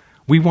beings,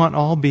 we want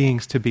all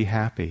beings to be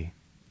happy,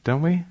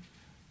 don't we?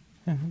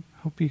 I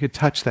hope you could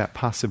touch that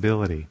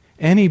possibility.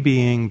 Any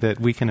being that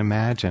we can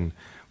imagine,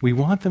 we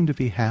want them to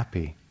be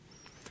happy.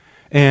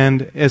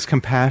 And as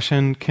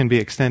compassion can be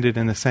extended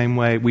in the same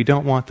way, we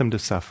don't want them to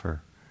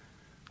suffer.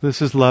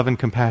 This is love and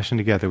compassion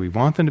together. We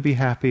want them to be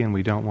happy, and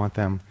we don't want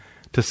them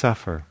to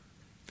suffer.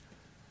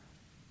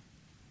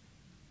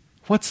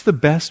 What's the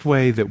best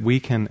way that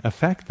we can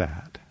affect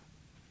that?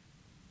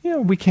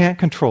 We can't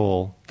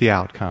control the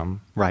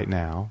outcome right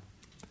now,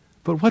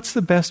 but what's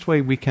the best way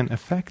we can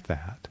affect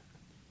that?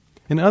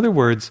 In other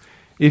words,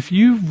 if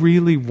you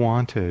really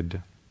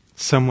wanted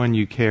someone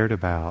you cared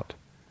about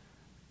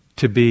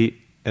to be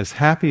as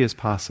happy as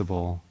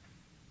possible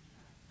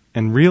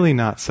and really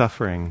not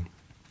suffering,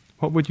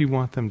 what would you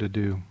want them to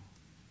do?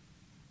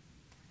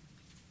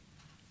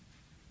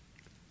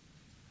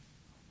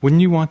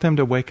 Wouldn't you want them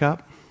to wake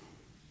up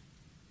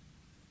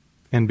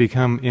and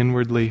become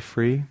inwardly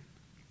free?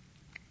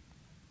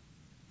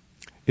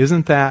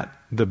 Isn't that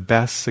the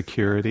best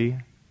security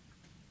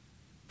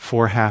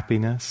for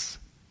happiness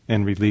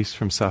and release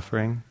from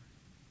suffering?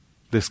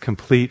 This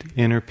complete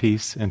inner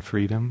peace and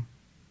freedom?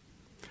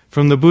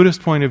 From the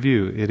Buddhist point of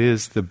view, it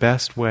is the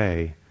best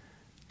way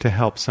to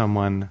help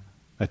someone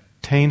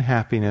attain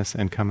happiness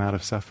and come out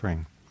of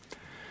suffering.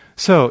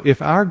 So,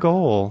 if our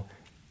goal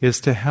is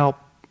to help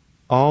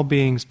all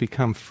beings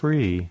become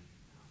free,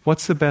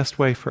 what's the best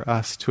way for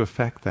us to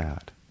affect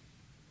that?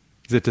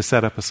 Is it to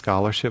set up a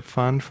scholarship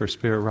fund for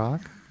Spirit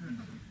Rock?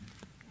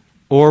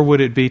 Or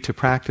would it be to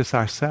practice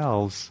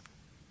ourselves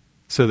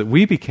so that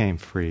we became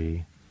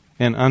free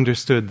and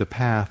understood the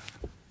path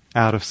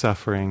out of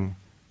suffering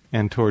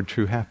and toward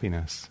true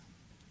happiness?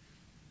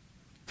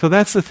 So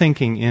that's the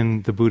thinking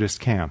in the Buddhist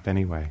camp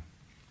anyway.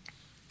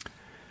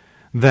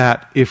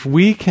 That if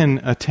we can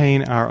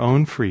attain our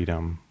own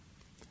freedom,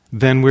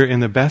 then we're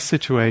in the best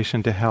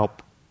situation to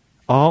help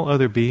all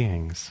other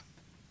beings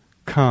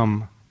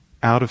come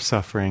out of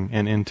suffering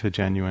and into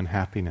genuine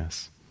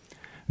happiness.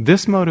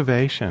 This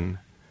motivation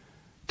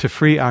to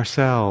free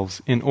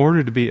ourselves in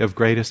order to be of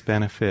greatest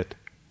benefit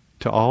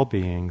to all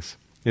beings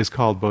is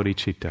called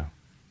bodhicitta.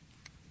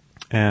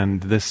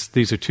 And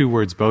these are two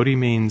words. Bodhi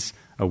means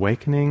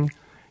awakening.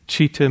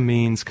 Citta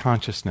means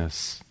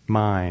consciousness,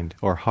 mind,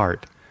 or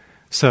heart.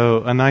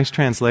 So a nice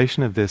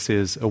translation of this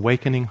is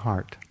awakening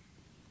heart.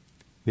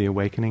 The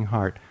awakening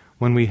heart.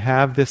 When we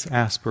have this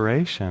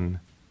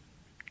aspiration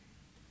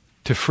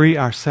to free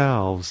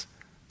ourselves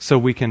so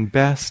we can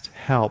best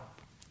help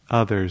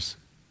others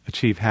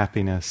achieve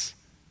happiness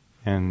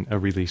and a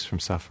release from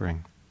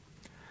suffering.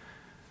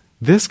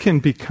 This can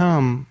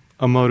become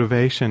a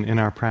motivation in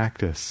our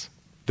practice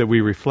that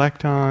we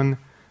reflect on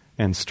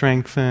and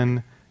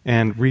strengthen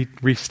and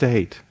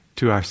restate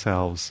to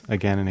ourselves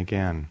again and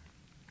again.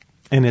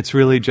 And it's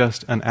really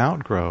just an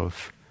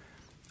outgrowth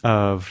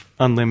of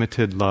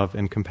unlimited love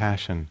and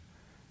compassion.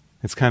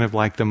 It's kind of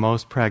like the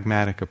most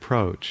pragmatic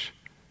approach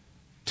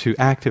to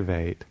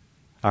activate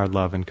our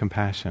love and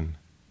compassion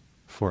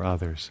for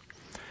others.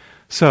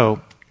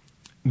 So,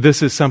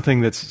 this is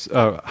something that's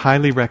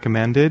highly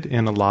recommended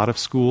in a lot of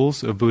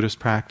schools of Buddhist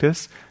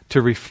practice,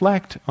 to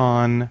reflect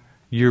on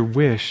your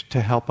wish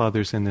to help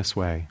others in this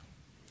way.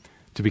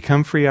 To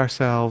become free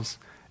ourselves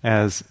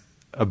as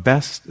the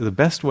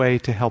best way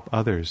to help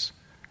others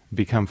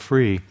become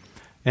free.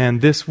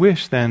 And this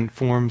wish then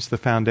forms the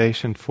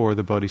foundation for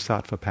the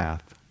bodhisattva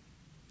path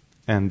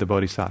and the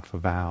bodhisattva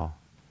vow.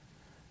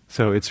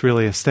 So it's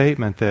really a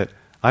statement that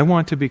I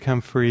want to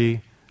become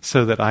free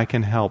so that I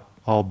can help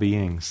all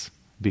beings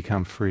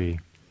become free.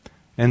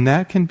 And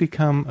that can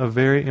become a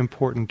very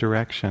important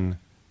direction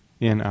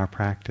in our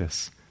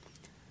practice.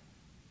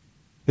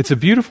 It's a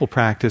beautiful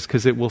practice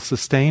because it will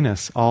sustain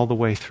us all the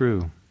way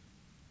through.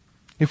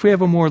 If we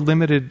have a more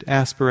limited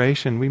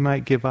aspiration, we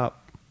might give up,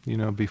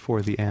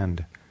 before the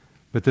end.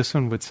 But this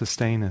one would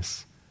sustain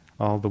us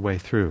all the way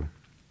through.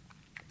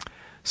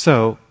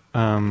 So,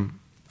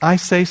 I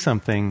say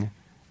something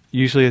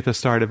usually at the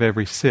start of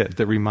every sit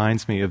that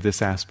reminds me of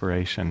this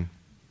aspiration.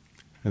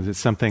 It's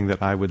something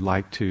that I would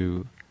like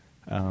to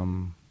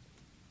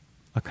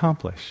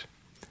accomplish.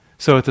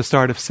 So at the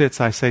start of sits,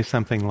 I say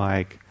something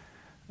like,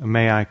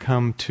 may I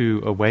come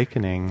to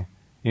awakening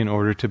in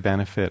order to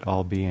benefit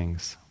all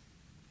beings.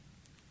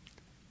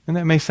 And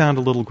that may sound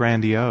a little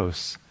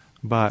grandiose,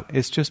 but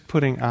it's just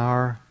putting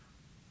our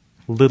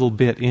little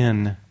bit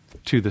in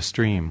to the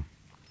stream.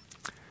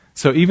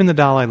 So even the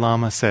Dalai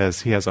Lama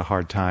says he has a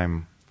hard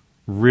time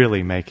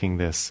really making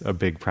this a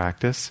big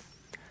practice.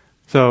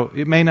 So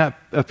it may not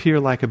appear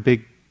like a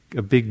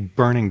big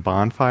burning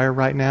bonfire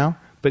right now,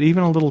 but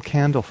even a little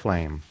candle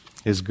flame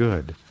is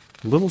good.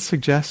 A little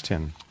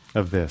suggestion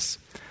of this.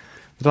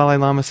 The Dalai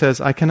Lama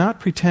says, I cannot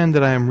pretend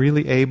that I am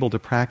really able to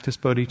practice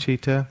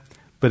bodhicitta,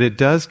 but it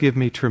does give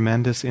me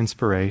tremendous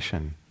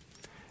inspiration.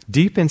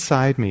 Deep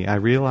inside me, I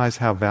realize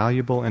how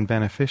valuable and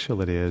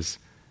beneficial it is.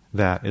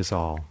 That is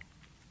all.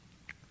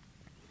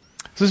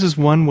 So this is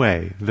one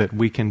way that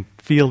we can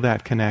feel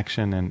that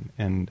connection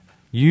and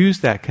use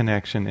that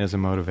connection as a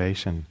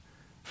motivation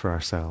for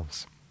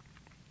ourselves.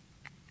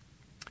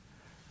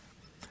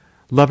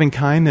 Loving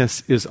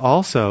kindness is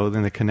also,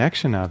 and the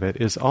connection of it,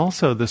 is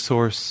also the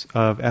source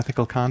of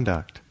ethical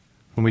conduct.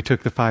 When we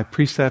took the 5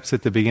 precepts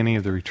at the beginning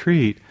of the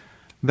retreat,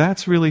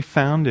 that's really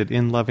founded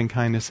in loving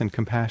kindness and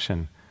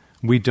compassion.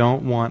 We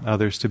don't want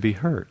others to be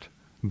hurt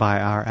by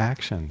our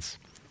actions.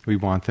 We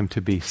want them to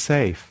be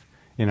safe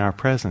in our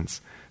presence.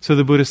 So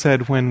the Buddha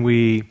said when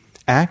we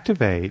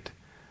activate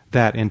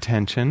that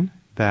intention,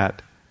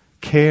 that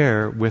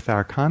care with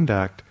our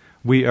conduct,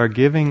 we are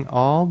giving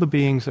all the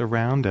beings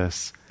around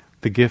us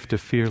the gift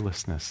of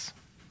fearlessness.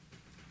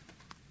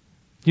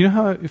 You know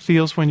how it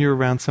feels when you're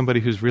around somebody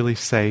who's really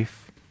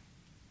safe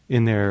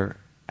in their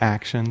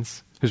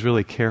actions, who's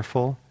really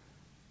careful?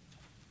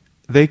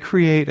 They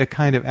create a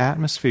kind of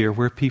atmosphere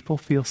where people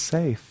feel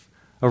safe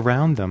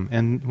around them.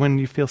 And when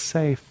you feel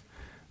safe,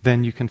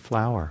 then you can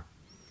flower.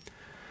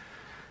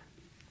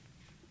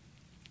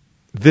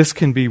 This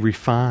can be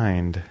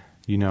refined,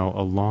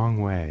 a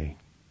long way.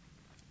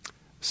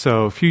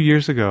 So a few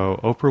years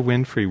ago, Oprah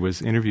Winfrey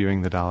was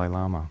interviewing the Dalai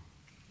Lama.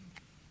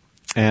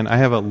 And I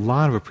have a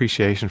lot of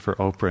appreciation for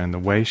Oprah and the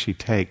way she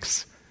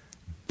takes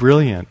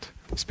brilliant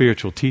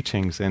spiritual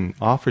teachings and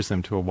offers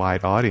them to a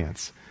wide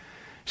audience.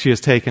 She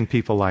has taken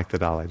people like the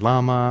Dalai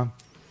Lama,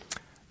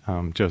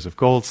 Joseph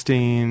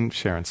Goldstein,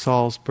 Sharon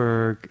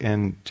Salzberg,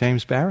 and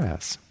James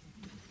Barras,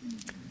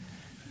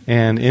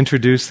 and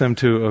introduced them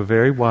to a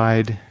very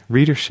wide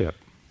readership.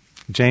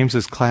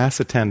 James's class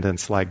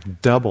attendance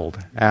like doubled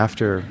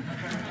after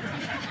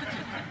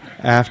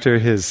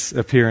his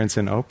appearance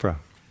in Oprah.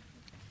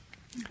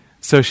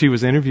 So she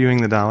was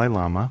interviewing the Dalai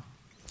Lama,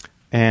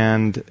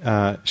 and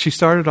she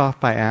started off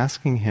by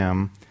asking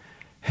him,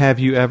 have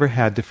you ever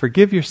had to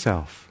forgive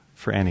yourself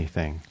for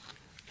anything?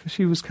 So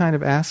she was kind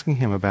of asking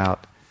him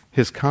about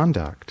his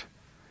conduct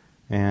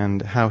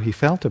and how he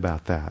felt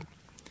about that.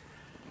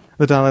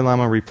 The Dalai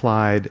Lama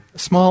replied,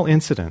 small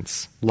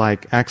incidents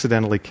like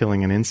accidentally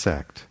killing an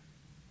insect.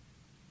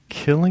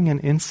 Killing an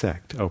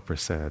insect, Oprah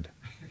said.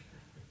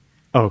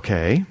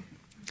 Okay.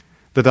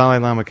 The Dalai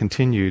Lama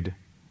continued,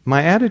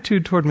 my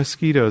attitude toward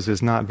mosquitoes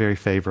is not very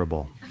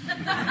favorable.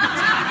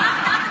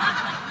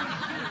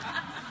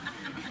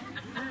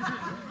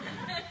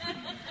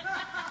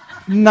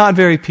 Not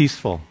very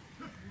peaceful.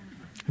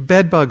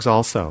 Bed bugs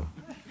also.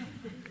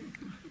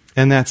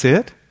 And that's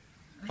it?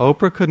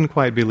 Oprah couldn't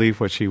quite believe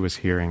what she was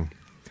hearing.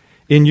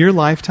 In your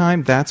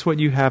lifetime, that's what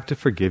you have to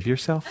forgive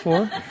yourself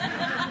for?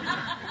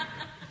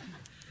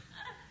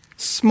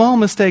 Small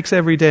mistakes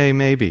every day,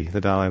 maybe,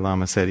 the Dalai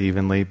Lama said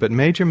evenly, but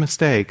major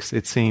mistakes,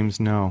 it seems,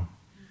 no.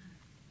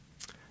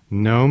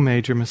 No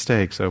major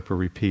mistakes, Oprah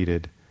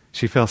repeated.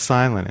 She fell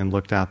silent and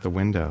looked out the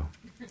window.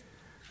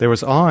 There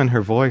was awe in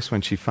her voice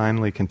when she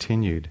finally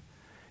continued.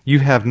 You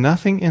have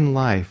nothing in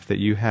life that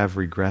you have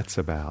regrets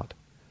about.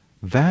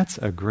 That's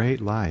a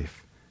great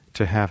life,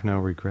 to have no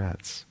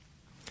regrets.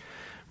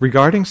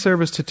 Regarding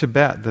service to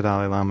Tibet, the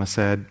Dalai Lama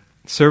said,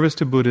 service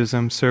to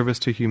Buddhism, service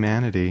to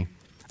humanity,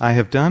 I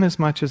have done as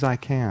much as I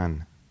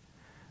can.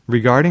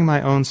 Regarding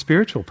my own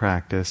spiritual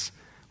practice,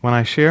 when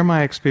I share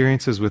my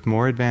experiences with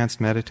more advanced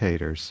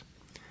meditators,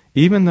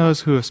 even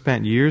those who have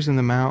spent years in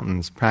the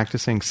mountains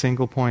practicing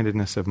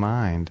single-pointedness of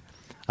mind,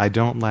 I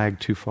don't lag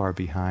too far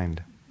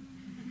behind.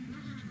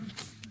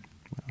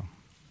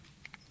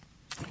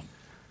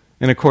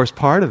 And of course,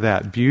 part of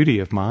that beauty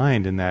of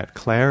mind and that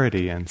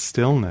clarity and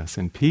stillness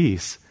and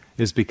peace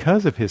is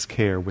because of his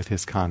care with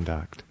his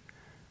conduct.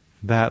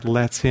 That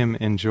lets him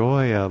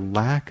enjoy a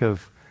lack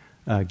of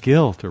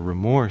guilt or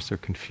remorse or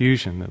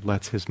confusion that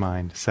lets his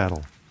mind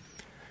settle.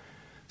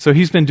 So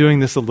he's been doing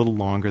this a little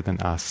longer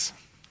than us.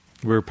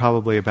 We're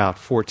probably about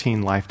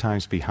 14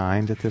 lifetimes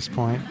behind at this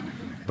point,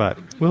 but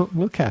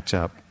we'll catch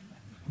up.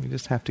 We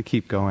just have to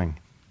keep going.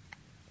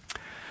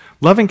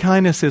 Loving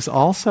kindness is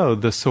also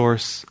the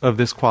source of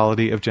this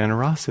quality of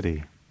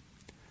generosity.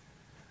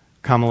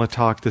 Kamala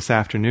talked this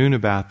afternoon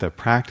about the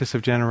practice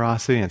of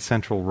generosity and its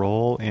central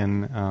role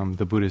in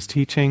the Buddha's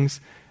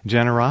teachings.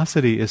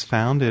 Generosity is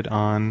founded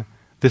on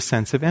this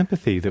sense of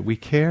empathy, that we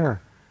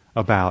care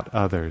about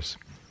others.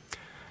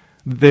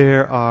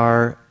 There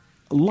are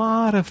a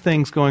lot of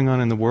things going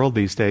on in the world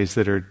these days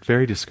that are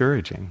very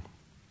discouraging.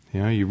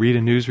 You know, you read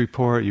a news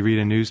report, you read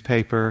a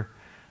newspaper.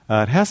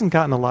 It hasn't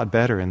gotten a lot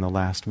better in the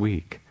last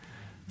week.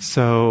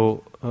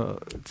 So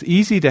it's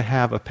easy to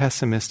have a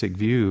pessimistic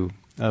view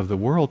of the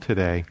world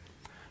today,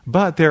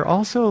 but there are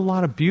also a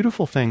lot of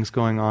beautiful things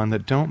going on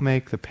that don't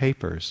make the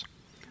papers.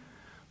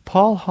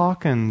 Paul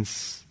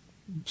Hawkins'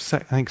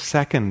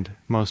 second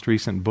most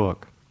recent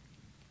book,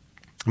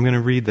 I'm going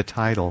to read the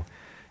title.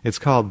 It's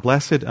called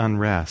Blessed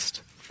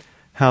Unrest,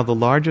 How the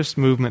Largest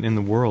Movement in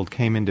the World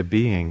Came into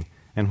Being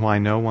and Why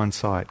No One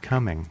Saw It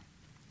Coming.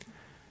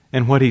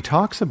 And what he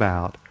talks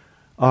about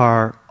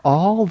are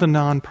all the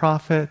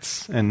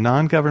nonprofits and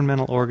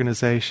non-governmental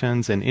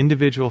organizations and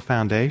individual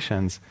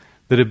foundations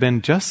that have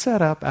been just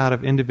set up out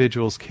of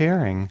individuals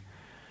caring,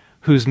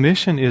 whose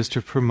mission is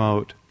to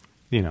promote,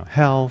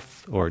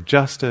 health or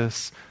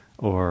justice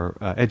or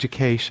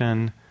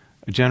education,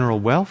 general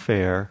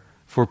welfare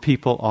for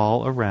people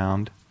all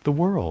around the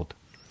world.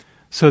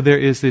 So there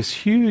is this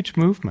huge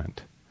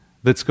movement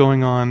that's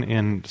going on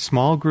in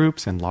small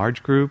groups and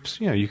large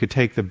groups. You could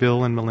take the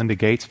Bill and Melinda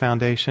Gates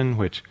Foundation,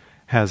 which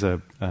has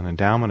an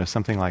endowment of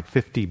something like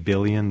 $50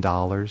 billion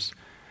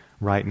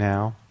right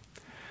now.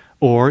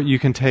 Or you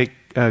can take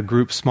a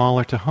group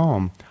smaller to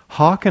home.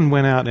 Hawken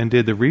went out and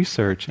did the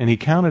research, and he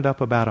counted up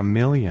about 1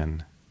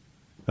 million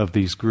of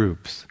these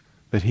groups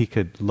that he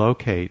could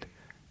locate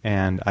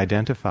and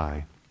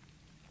identify.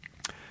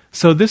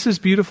 So this is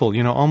beautiful.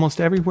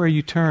 Almost everywhere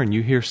you turn,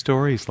 you hear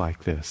stories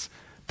like this.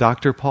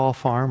 Dr. Paul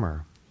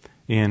Farmer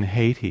in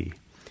Haiti.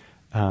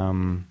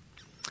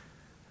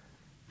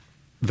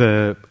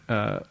 The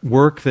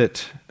work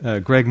that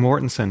Greg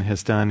Mortensen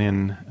has done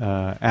in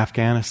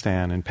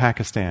Afghanistan and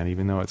Pakistan,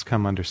 even though it's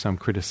come under some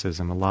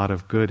criticism, a lot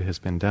of good has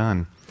been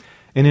done.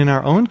 And in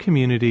our own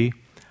community,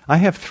 I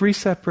have 4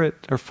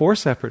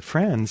 separate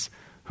friends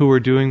who are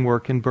doing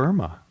work in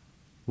Burma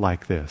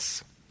like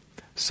this.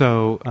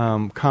 So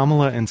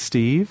Kamala and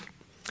Steve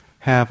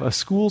have a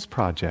schools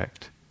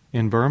project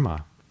in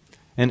Burma.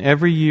 And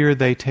every year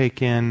they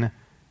take in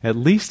at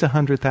least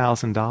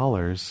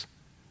 $100,000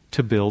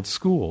 to build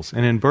schools.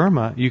 And in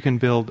Burma, you can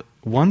build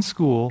one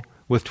school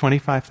with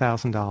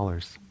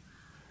 $25,000.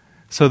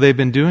 So they've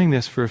been doing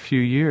this for a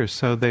few years,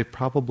 so they've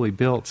probably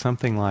built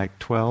something like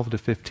 12 to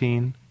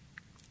 15,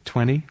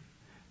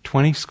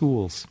 20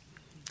 schools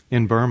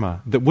in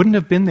Burma that wouldn't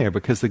have been there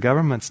because the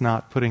government's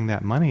not putting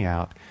that money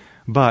out.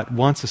 But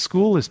once a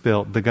school is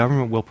built, the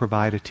government will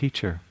provide a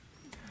teacher.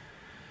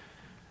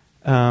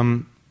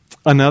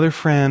 Another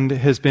friend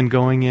has been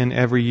going in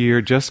every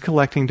year just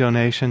collecting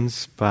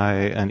donations by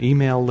an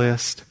email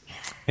list,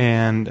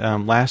 and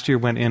last year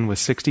went in with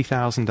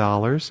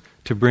 $60,000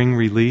 to bring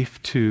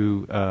relief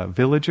to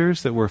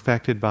villagers that were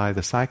affected by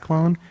the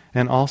cyclone,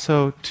 and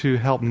also to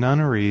help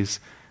nunneries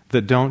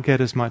that don't get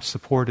as much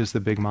support as the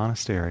big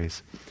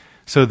monasteries.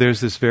 So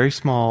there's this very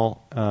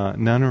small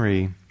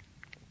nunnery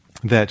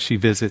that she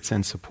visits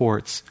and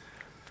supports.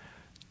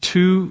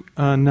 Two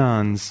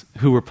nuns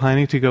who were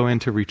planning to go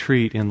into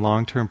retreat in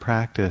long-term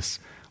practice,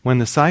 when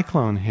the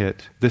cyclone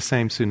hit, this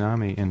same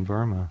tsunami in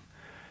Burma,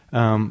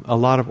 a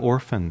lot of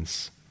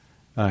orphans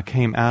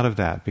came out of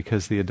that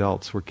because the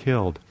adults were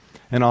killed.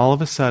 And all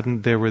of a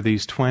sudden there were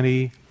these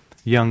 20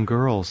 young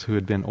girls who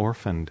had been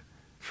orphaned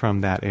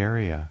from that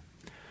area.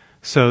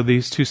 So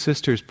these two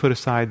sisters put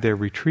aside their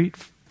retreat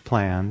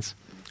plans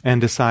and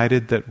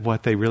decided that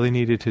what they really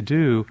needed to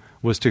do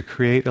was to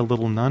create a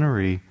little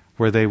nunnery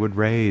where they would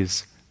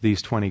raise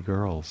these 20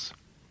 girls.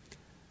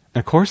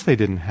 And of course they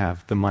didn't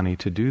have the money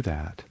to do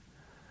that,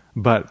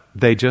 but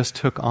they just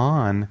took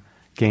on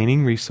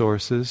gaining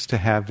resources to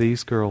have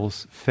these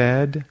girls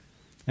fed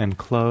and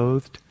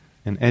clothed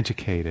and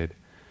educated.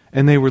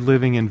 And they were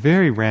living in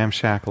very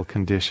ramshackle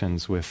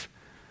conditions with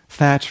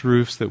thatched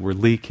roofs that were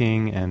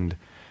leaking and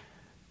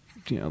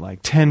like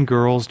 10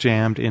 girls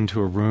jammed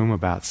into a room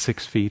about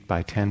 6 feet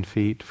by 10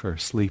 feet for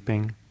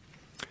sleeping.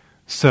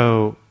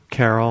 So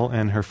Carol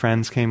and her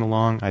friends came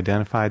along,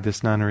 identified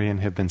this nunnery,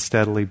 and have been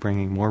steadily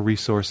bringing more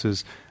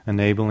resources,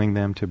 enabling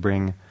them to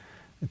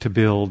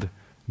build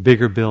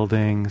bigger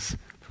buildings,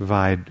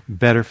 provide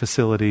better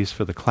facilities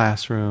for the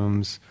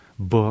classrooms,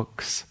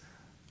 books,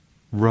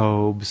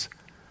 robes.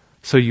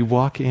 So you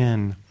walk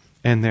in,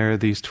 and there are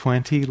these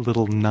 20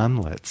 little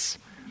nunlets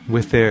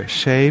with their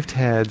shaved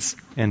heads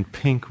and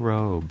pink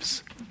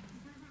robes,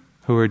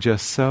 who are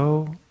just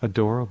so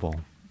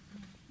adorable,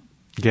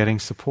 getting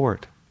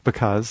support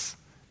because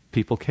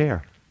people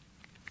care.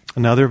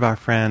 Another of our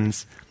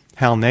friends,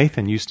 Hal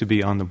Nathan, used to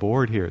be on the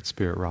board here at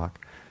Spirit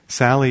Rock.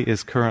 Sally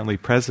is currently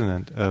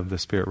president of the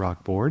Spirit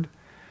Rock board,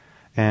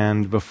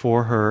 and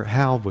before her,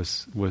 Hal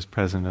was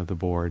president of the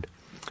board.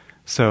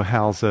 So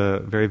Hal's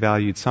a very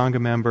valued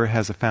Sangha member,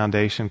 has a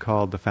foundation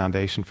called the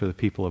Foundation for the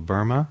People of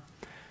Burma,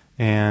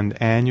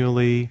 and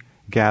annually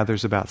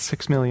gathers about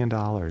 $6 million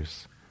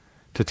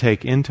to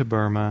take into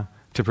Burma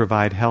to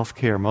provide health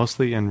care,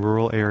 mostly in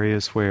rural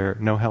areas where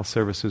no health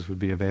services would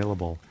be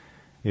available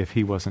if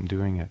he wasn't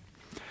doing it.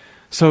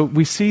 So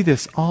we see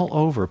this all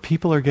over.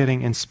 People are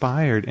getting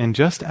inspired, and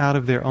just out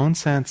of their own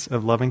sense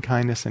of loving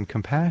kindness and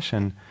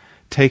compassion,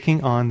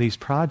 taking on these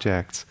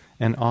projects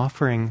and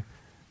offering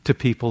to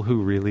people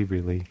who really,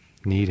 really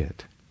need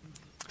it.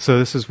 So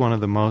this is one of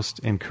the most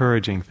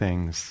encouraging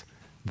things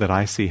that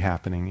I see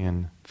happening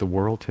in the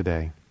world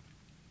today.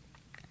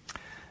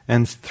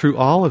 And through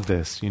all of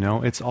this,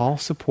 it's all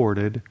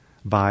supported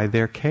by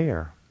their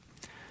care.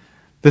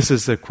 This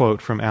is a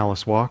quote from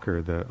Alice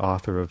Walker, the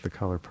author of The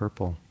Color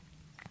Purple.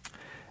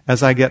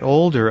 As I get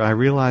older, I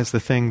realize the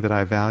thing that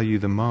I value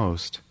the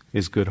most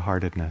is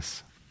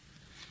good-heartedness.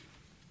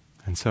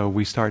 And so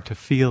we start to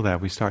feel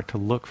that, we start to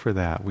look for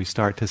that, we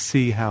start to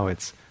see how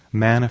it's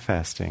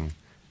manifesting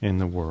in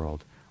the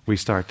world. We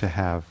start to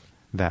have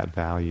that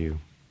value.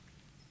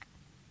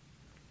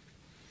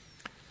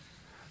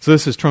 So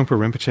this is Trungpa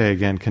Rinpoche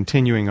again,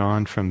 continuing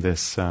on from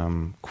this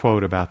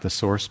quote about the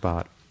sore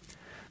spot.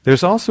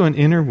 There's also an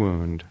inner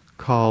wound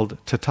called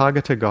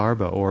Tathagata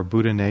Garbha, or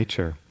Buddha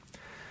nature.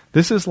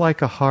 This is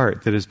like a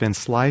heart that has been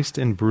sliced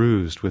and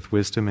bruised with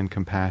wisdom and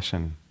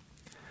compassion.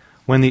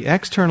 When the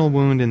external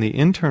wound and the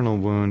internal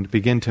wound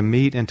begin to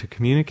meet and to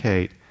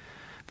communicate,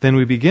 then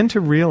we begin to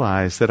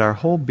realize that our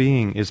whole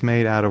being is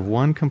made out of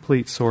one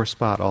complete sore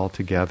spot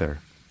altogether.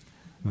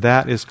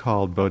 That is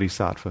called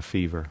bodhisattva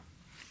fever.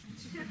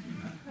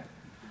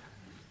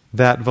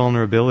 That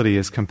vulnerability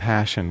is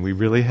compassion. We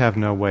really have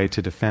no way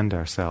to defend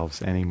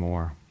ourselves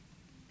anymore.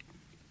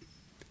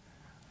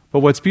 But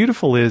what's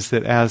beautiful is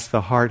that as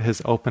the heart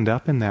has opened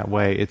up in that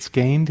way, it's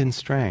gained in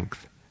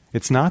strength.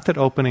 It's not that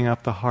opening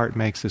up the heart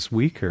makes us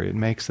weaker, it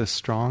makes us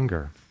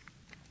stronger.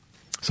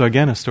 So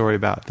again, a story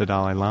about the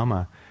Dalai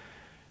Lama.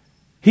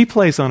 He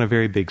plays on a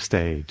very big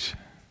stage.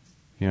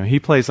 He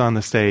plays on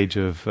the stage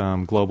of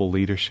global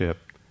leadership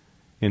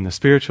in the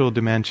spiritual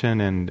dimension,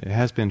 and it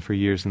has been for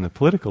years in the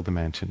political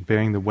dimension,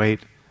 bearing the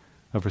weight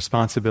of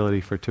responsibility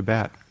for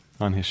Tibet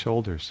on his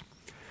shoulders.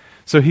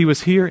 So he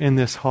was here in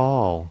this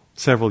hall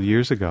several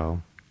years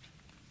ago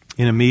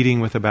in a meeting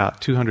with about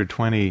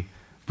 220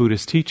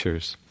 Buddhist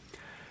teachers.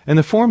 And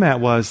the format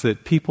was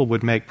that people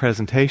would make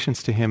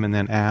presentations to him and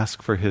then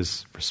ask for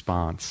his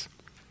response.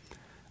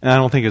 And I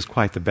don't think it was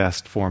quite the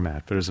best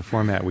format, but it was a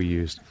format we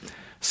used.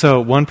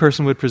 So one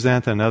person would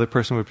present, then another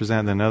person would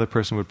present, then another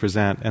person would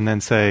present, and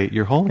then say,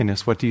 Your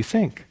Holiness, what do you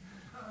think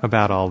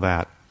about all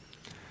that?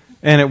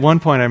 And at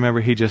one point I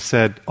remember he just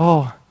said,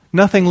 Oh,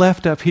 nothing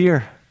left up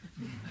here.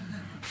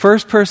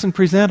 First person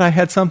present, I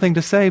had something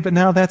to say, but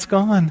now that's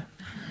gone.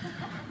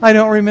 I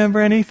don't remember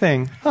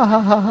anything. Ha ha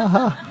ha ha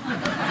ha.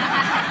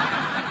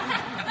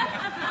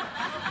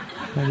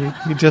 And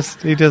you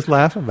just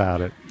laugh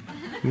about it.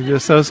 You're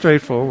just so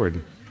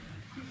straightforward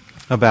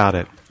about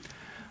it.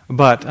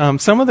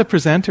 But some of the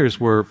presenters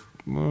were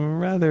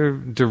rather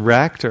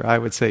direct, or I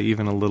would say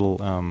even a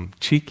little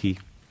cheeky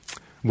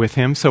with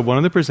him. So one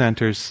of the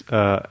presenters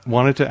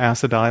wanted to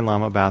ask the Dalai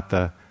Lama about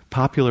the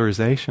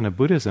popularization of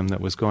Buddhism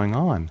that was going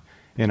on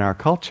in our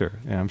culture.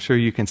 And I'm sure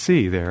you can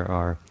see there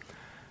are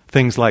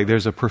things like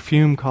there's a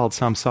perfume called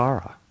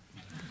samsara.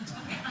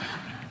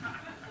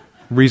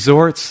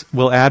 Resorts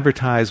will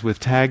advertise with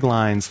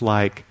taglines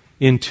like,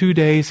 in 2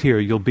 days here,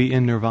 you'll be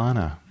in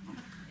nirvana.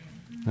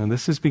 Now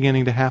this is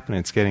beginning to happen.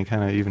 It's getting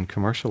kind of even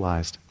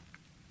commercialized.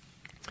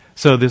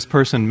 So this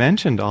person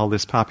mentioned all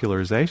this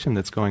popularization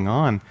that's going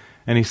on,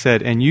 and he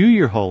said, and you,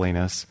 Your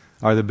Holiness,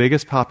 are the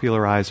biggest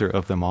popularizer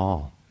of them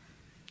all.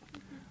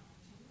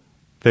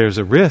 There's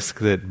a risk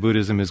that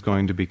Buddhism is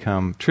going to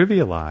become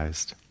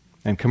trivialized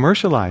and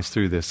commercialized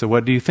through this. So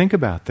what do you think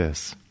about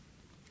this?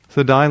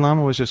 So the Dalai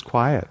Lama was just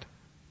quiet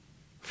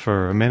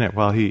for a minute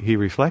while he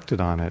reflected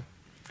on it.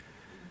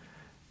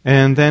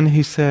 And then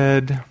he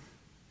said,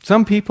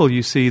 some people,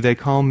 you see, they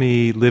call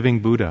me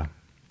living Buddha.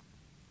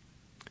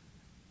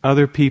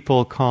 Other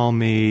people call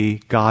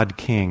me God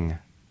King.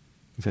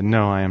 He said,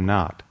 no, I am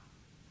not.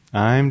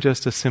 I'm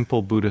just a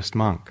simple Buddhist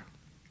monk.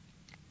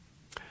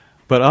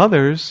 But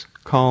others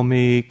call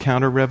me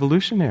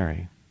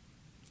counter-revolutionary.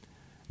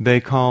 They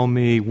call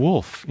me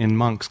wolf in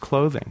monk's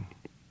clothing.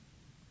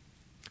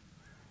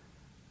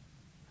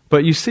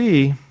 But you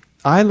see,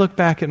 I look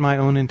back at my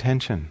own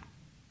intention.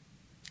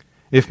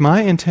 If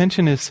my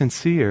intention is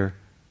sincere,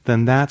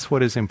 then that's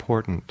what is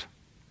important.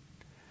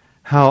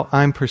 How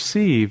I'm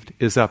perceived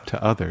is up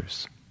to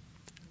others.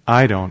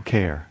 I don't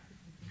care.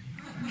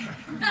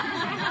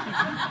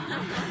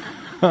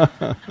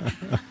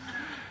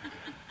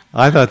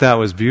 I thought that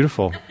was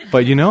beautiful.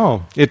 But you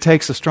know, it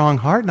takes a strong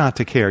heart not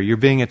to care. You're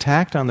being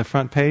attacked on the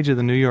front page of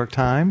the New York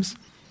Times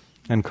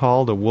and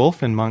called a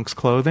wolf in monk's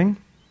clothing.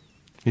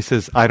 He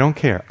says, I don't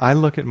care. I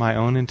look at my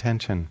own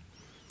intention.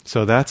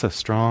 So that's a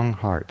strong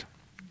heart.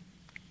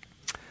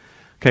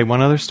 Okay,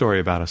 one other story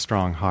about a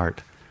strong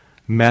heart.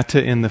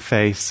 Metta in the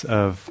face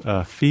of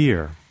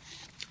fear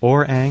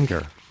or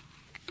anger.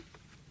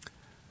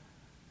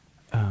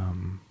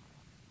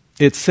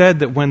 It's said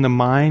that when the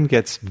mind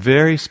gets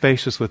very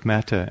spacious with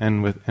metta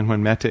and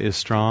when metta is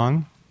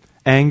strong,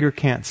 anger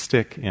can't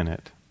stick in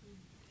it.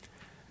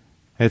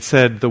 It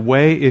said the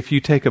way if you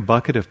take a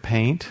bucket of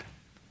paint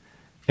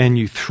and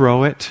you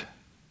throw it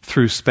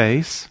through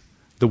space,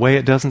 the way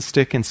it doesn't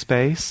stick in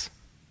space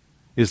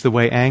is the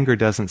way anger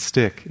doesn't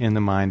stick in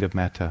the mind of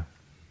metta.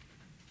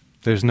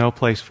 There's no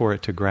place for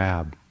it to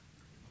grab.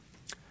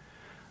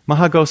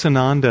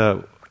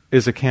 Mahaghosananda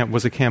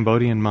was a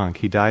Cambodian monk.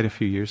 He died a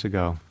few years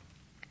ago.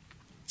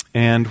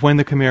 And when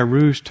the Khmer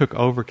Rouge took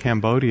over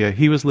Cambodia,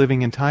 he was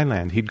living in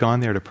Thailand. He'd gone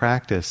there to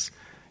practice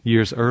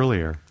years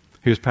earlier.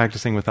 He was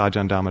practicing with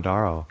Ajahn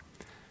Dhammadharo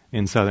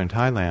in southern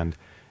Thailand.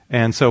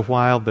 And so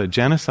while the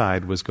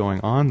genocide was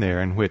going on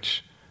there, in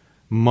which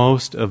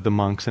most of the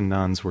monks and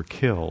nuns were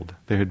killed,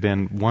 there had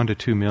been 1 to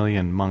 2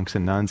 million monks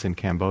and nuns in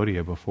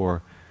Cambodia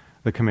before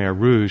the Khmer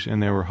Rouge,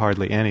 and there were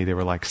hardly any. There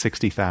were like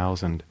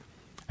 60,000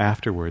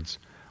 afterwards.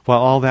 While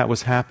all that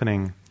was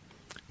happening,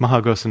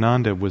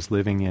 Mahaghosananda was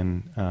living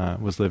in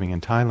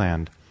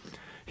Thailand.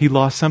 He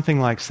lost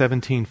something like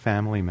 17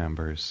 family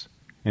members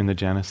in the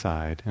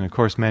genocide, and of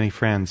course many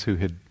friends who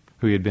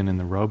he had been in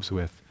the robes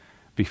with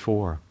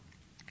before.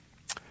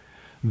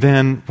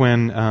 Then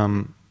when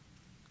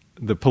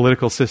the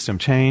political system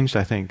changed,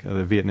 I think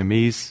the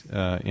Vietnamese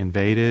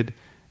invaded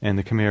and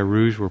the Khmer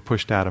Rouge were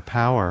pushed out of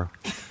power,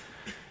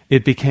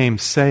 it became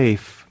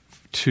safe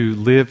to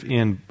live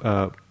in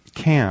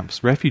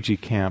camps, refugee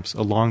camps,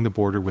 along the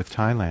border with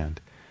Thailand.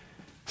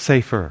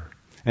 Safer.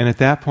 And at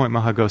that point,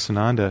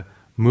 Mahaghosananda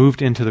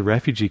moved into the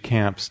refugee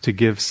camps to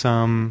give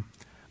some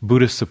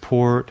Buddhist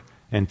support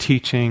and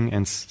teaching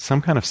and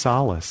some kind of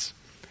solace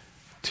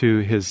to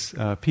his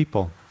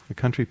people, the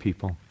country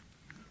people.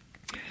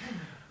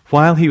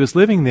 While he was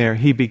living there,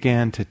 he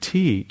began to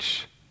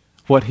teach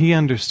what he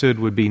understood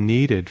would be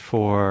needed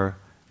for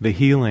the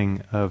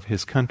healing of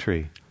his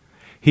country.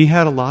 He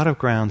had a lot of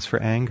grounds for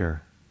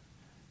anger.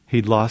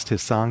 He'd lost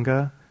his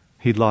sangha.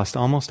 He'd lost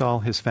almost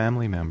all his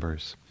family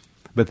members.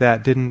 But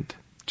that didn't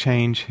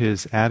change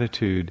his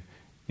attitude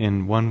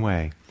in one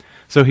way.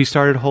 So he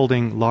started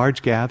holding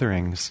large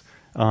gatherings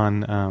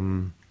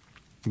on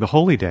the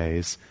holy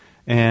days,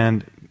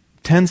 and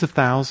tens of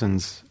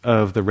thousands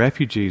of the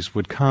refugees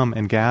would come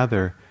and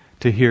gather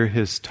to hear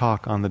his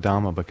talk on the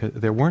Dhamma, because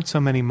there weren't so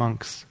many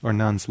monks or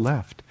nuns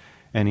left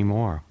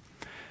anymore.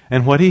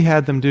 And what he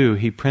had them do,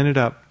 he printed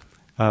up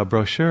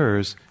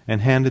brochures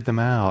and handed them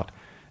out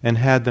and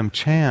had them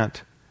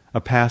chant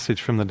a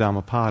passage from the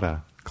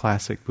Dhammapada,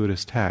 classic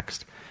Buddhist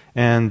text.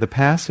 And the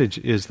passage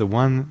is the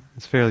one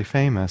that's fairly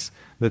famous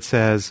that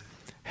says,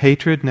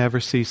 hatred never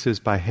ceases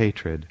by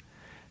hatred.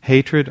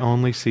 Hatred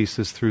only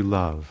ceases through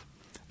love.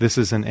 This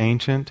is an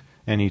ancient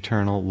and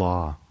eternal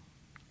law.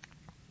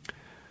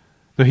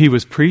 So he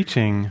was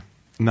preaching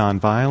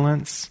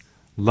nonviolence,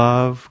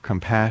 love,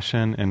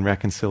 compassion, and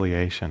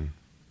reconciliation.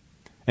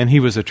 And he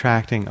was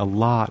attracting a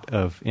lot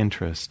of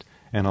interest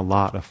and a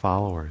lot of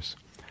followers.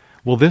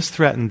 Well, this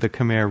threatened the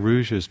Khmer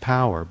Rouge's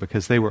power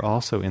because they were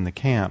also in the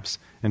camps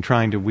and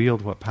trying to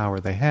wield what power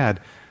they had.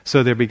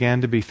 So there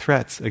began to be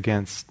threats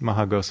against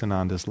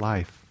Mahagosananda's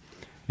life.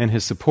 And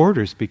his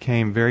supporters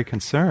became very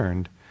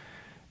concerned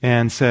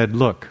and said,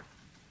 look,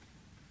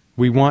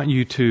 we want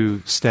you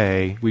to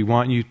stay, we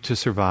want you to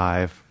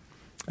survive.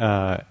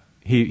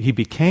 He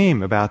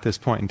became, about this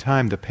point in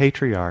time, the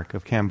patriarch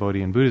of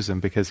Cambodian Buddhism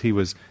because he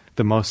was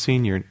the most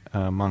senior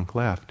monk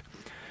left.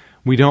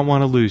 We don't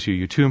want to lose you.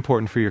 You're too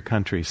important for your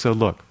country. So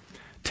look,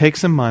 take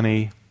some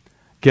money,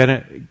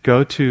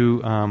 go to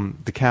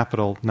the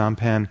capital, Phnom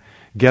Penh,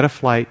 get a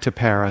flight to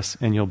Paris,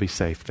 and you'll be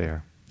safe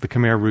there. The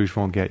Khmer Rouge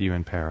won't get you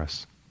in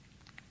Paris.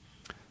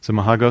 So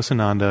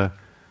Mahagosananda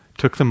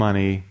took the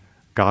money,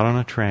 got on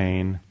a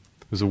train,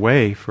 was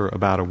away for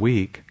about a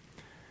week.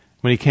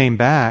 When he came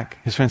back,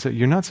 his friend said,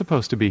 you're not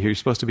supposed to be here, you're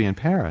supposed to be in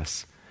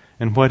Paris.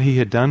 And what he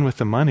had done with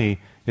the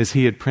money is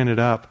he had printed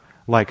up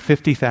like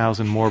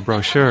 50,000 more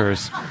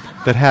brochures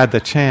that had the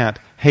chant,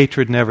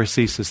 hatred never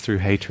ceases through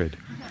hatred.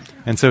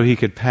 And so he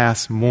could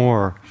pass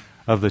more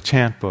of the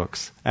chant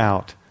books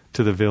out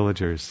to the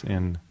villagers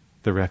in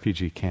the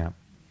refugee camp.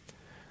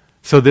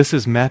 So this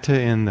is metta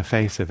in the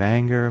face of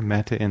anger,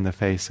 metta in the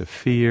face of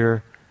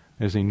fear.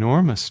 There's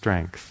enormous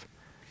strength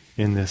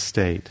in this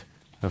state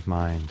of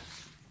mind.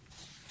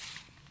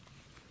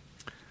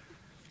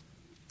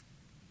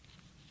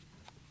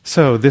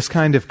 So this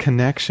kind of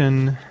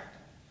connection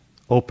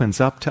opens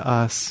up to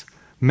us.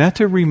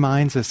 Metta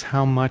reminds us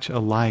how much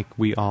alike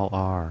we all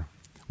are.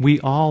 We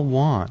all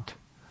want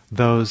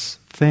those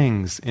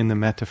things in the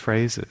metta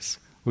phrases.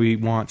 We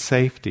want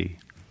safety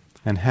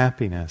and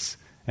happiness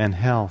and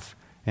health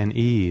and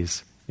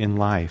ease in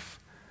life.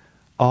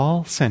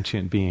 All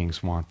sentient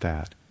beings want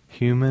that,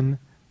 human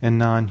and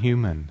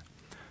non-human.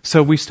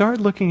 So we start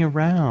looking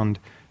around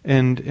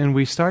and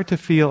we start to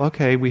feel,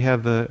 okay, we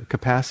have the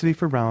capacity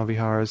for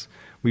Brahmaviharas,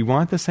 we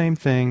want the same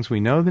things, we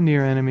know the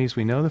near enemies,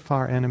 we know the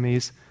far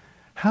enemies.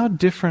 How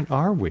different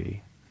are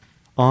we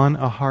on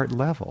a heart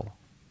level?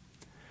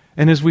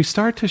 And as we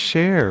start to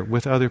share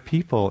with other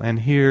people and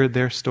hear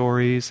their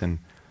stories and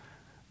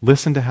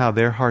listen to how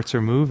their hearts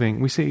are moving,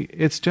 we see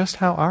it's just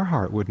how our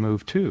heart would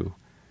move too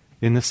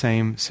in the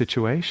same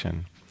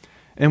situation.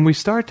 And I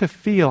start to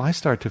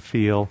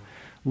feel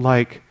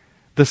like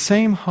the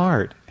same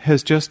heart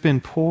has just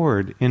been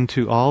poured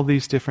into all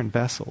these different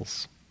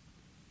vessels.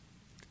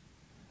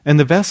 And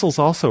the vessels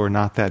also are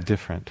not that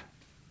different.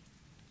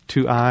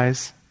 2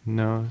 eyes,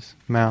 nose,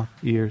 mouth,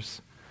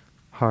 ears,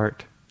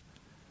 heart.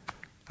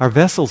 Our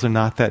vessels are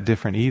not that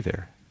different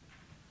either.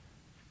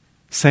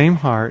 Same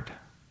heart,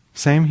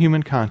 same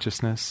human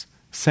consciousness,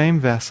 same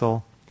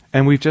vessel,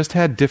 and we've just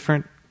had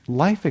different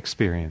life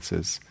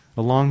experiences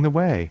along the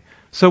way.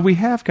 So we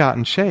have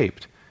gotten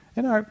shaped,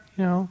 and our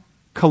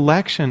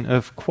collection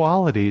of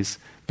qualities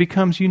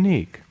becomes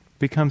unique,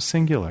 becomes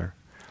singular.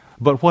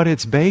 But what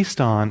it's based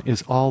on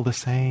is all the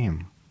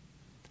same.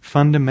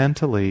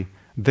 Fundamentally,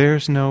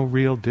 there's no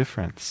real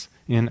difference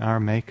in our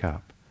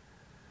makeup.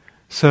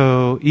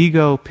 So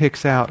ego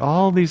picks out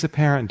all these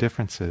apparent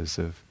differences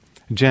of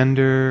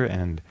gender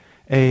and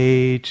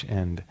age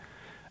and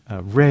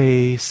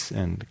race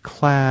and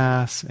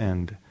class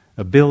and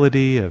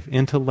ability of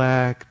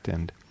intellect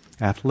and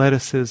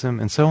athleticism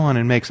and so on,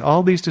 and makes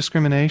all these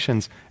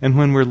discriminations. And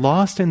when we're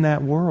lost in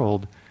that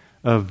world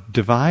of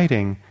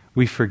dividing,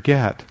 we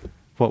forget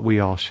what we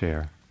all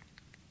share.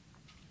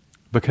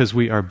 Because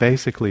we are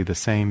basically the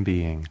same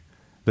being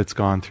that's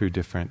gone through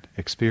different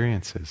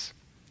experiences.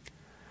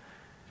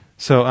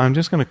 So I'm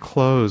just going to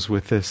close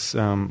with this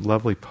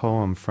lovely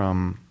poem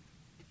from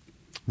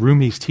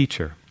Rumi's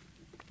teacher.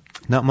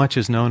 Not much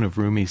is known of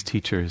Rumi's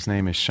teacher. His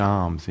name is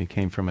Shams. He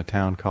came from a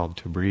town called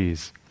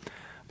Tabriz.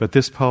 But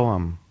this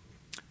poem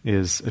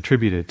is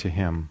attributed to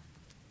him.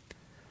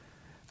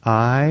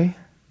 I,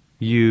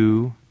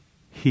 you,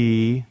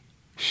 he,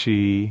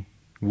 she,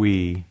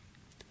 we.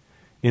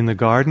 In the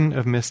garden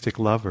of mystic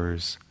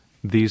lovers,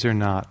 these are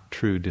not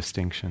true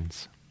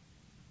distinctions.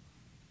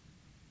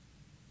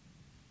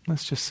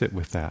 Let's just sit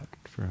with that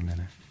for a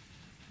minute.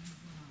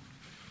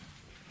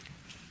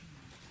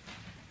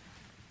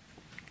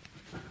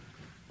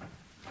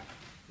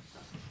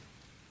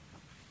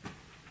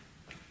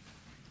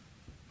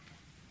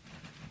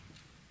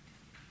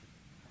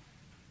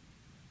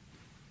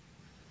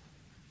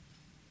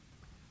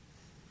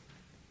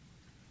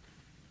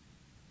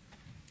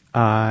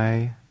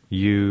 I,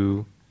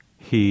 you,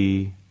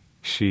 he,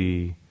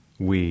 she,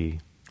 we.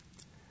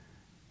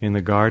 In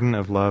the garden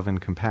of love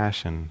and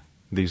compassion,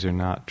 these are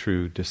not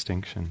true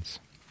distinctions.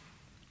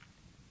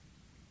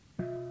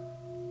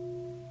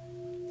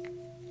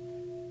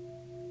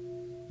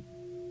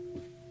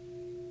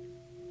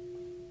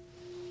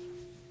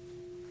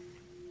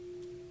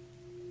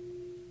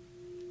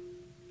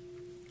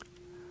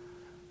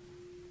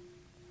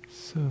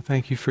 So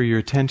thank you for your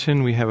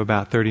attention. We have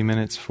about 30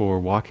 minutes for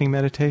walking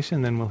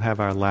meditation, then we'll have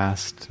our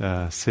last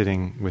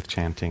sitting with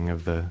chanting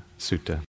of the sutta.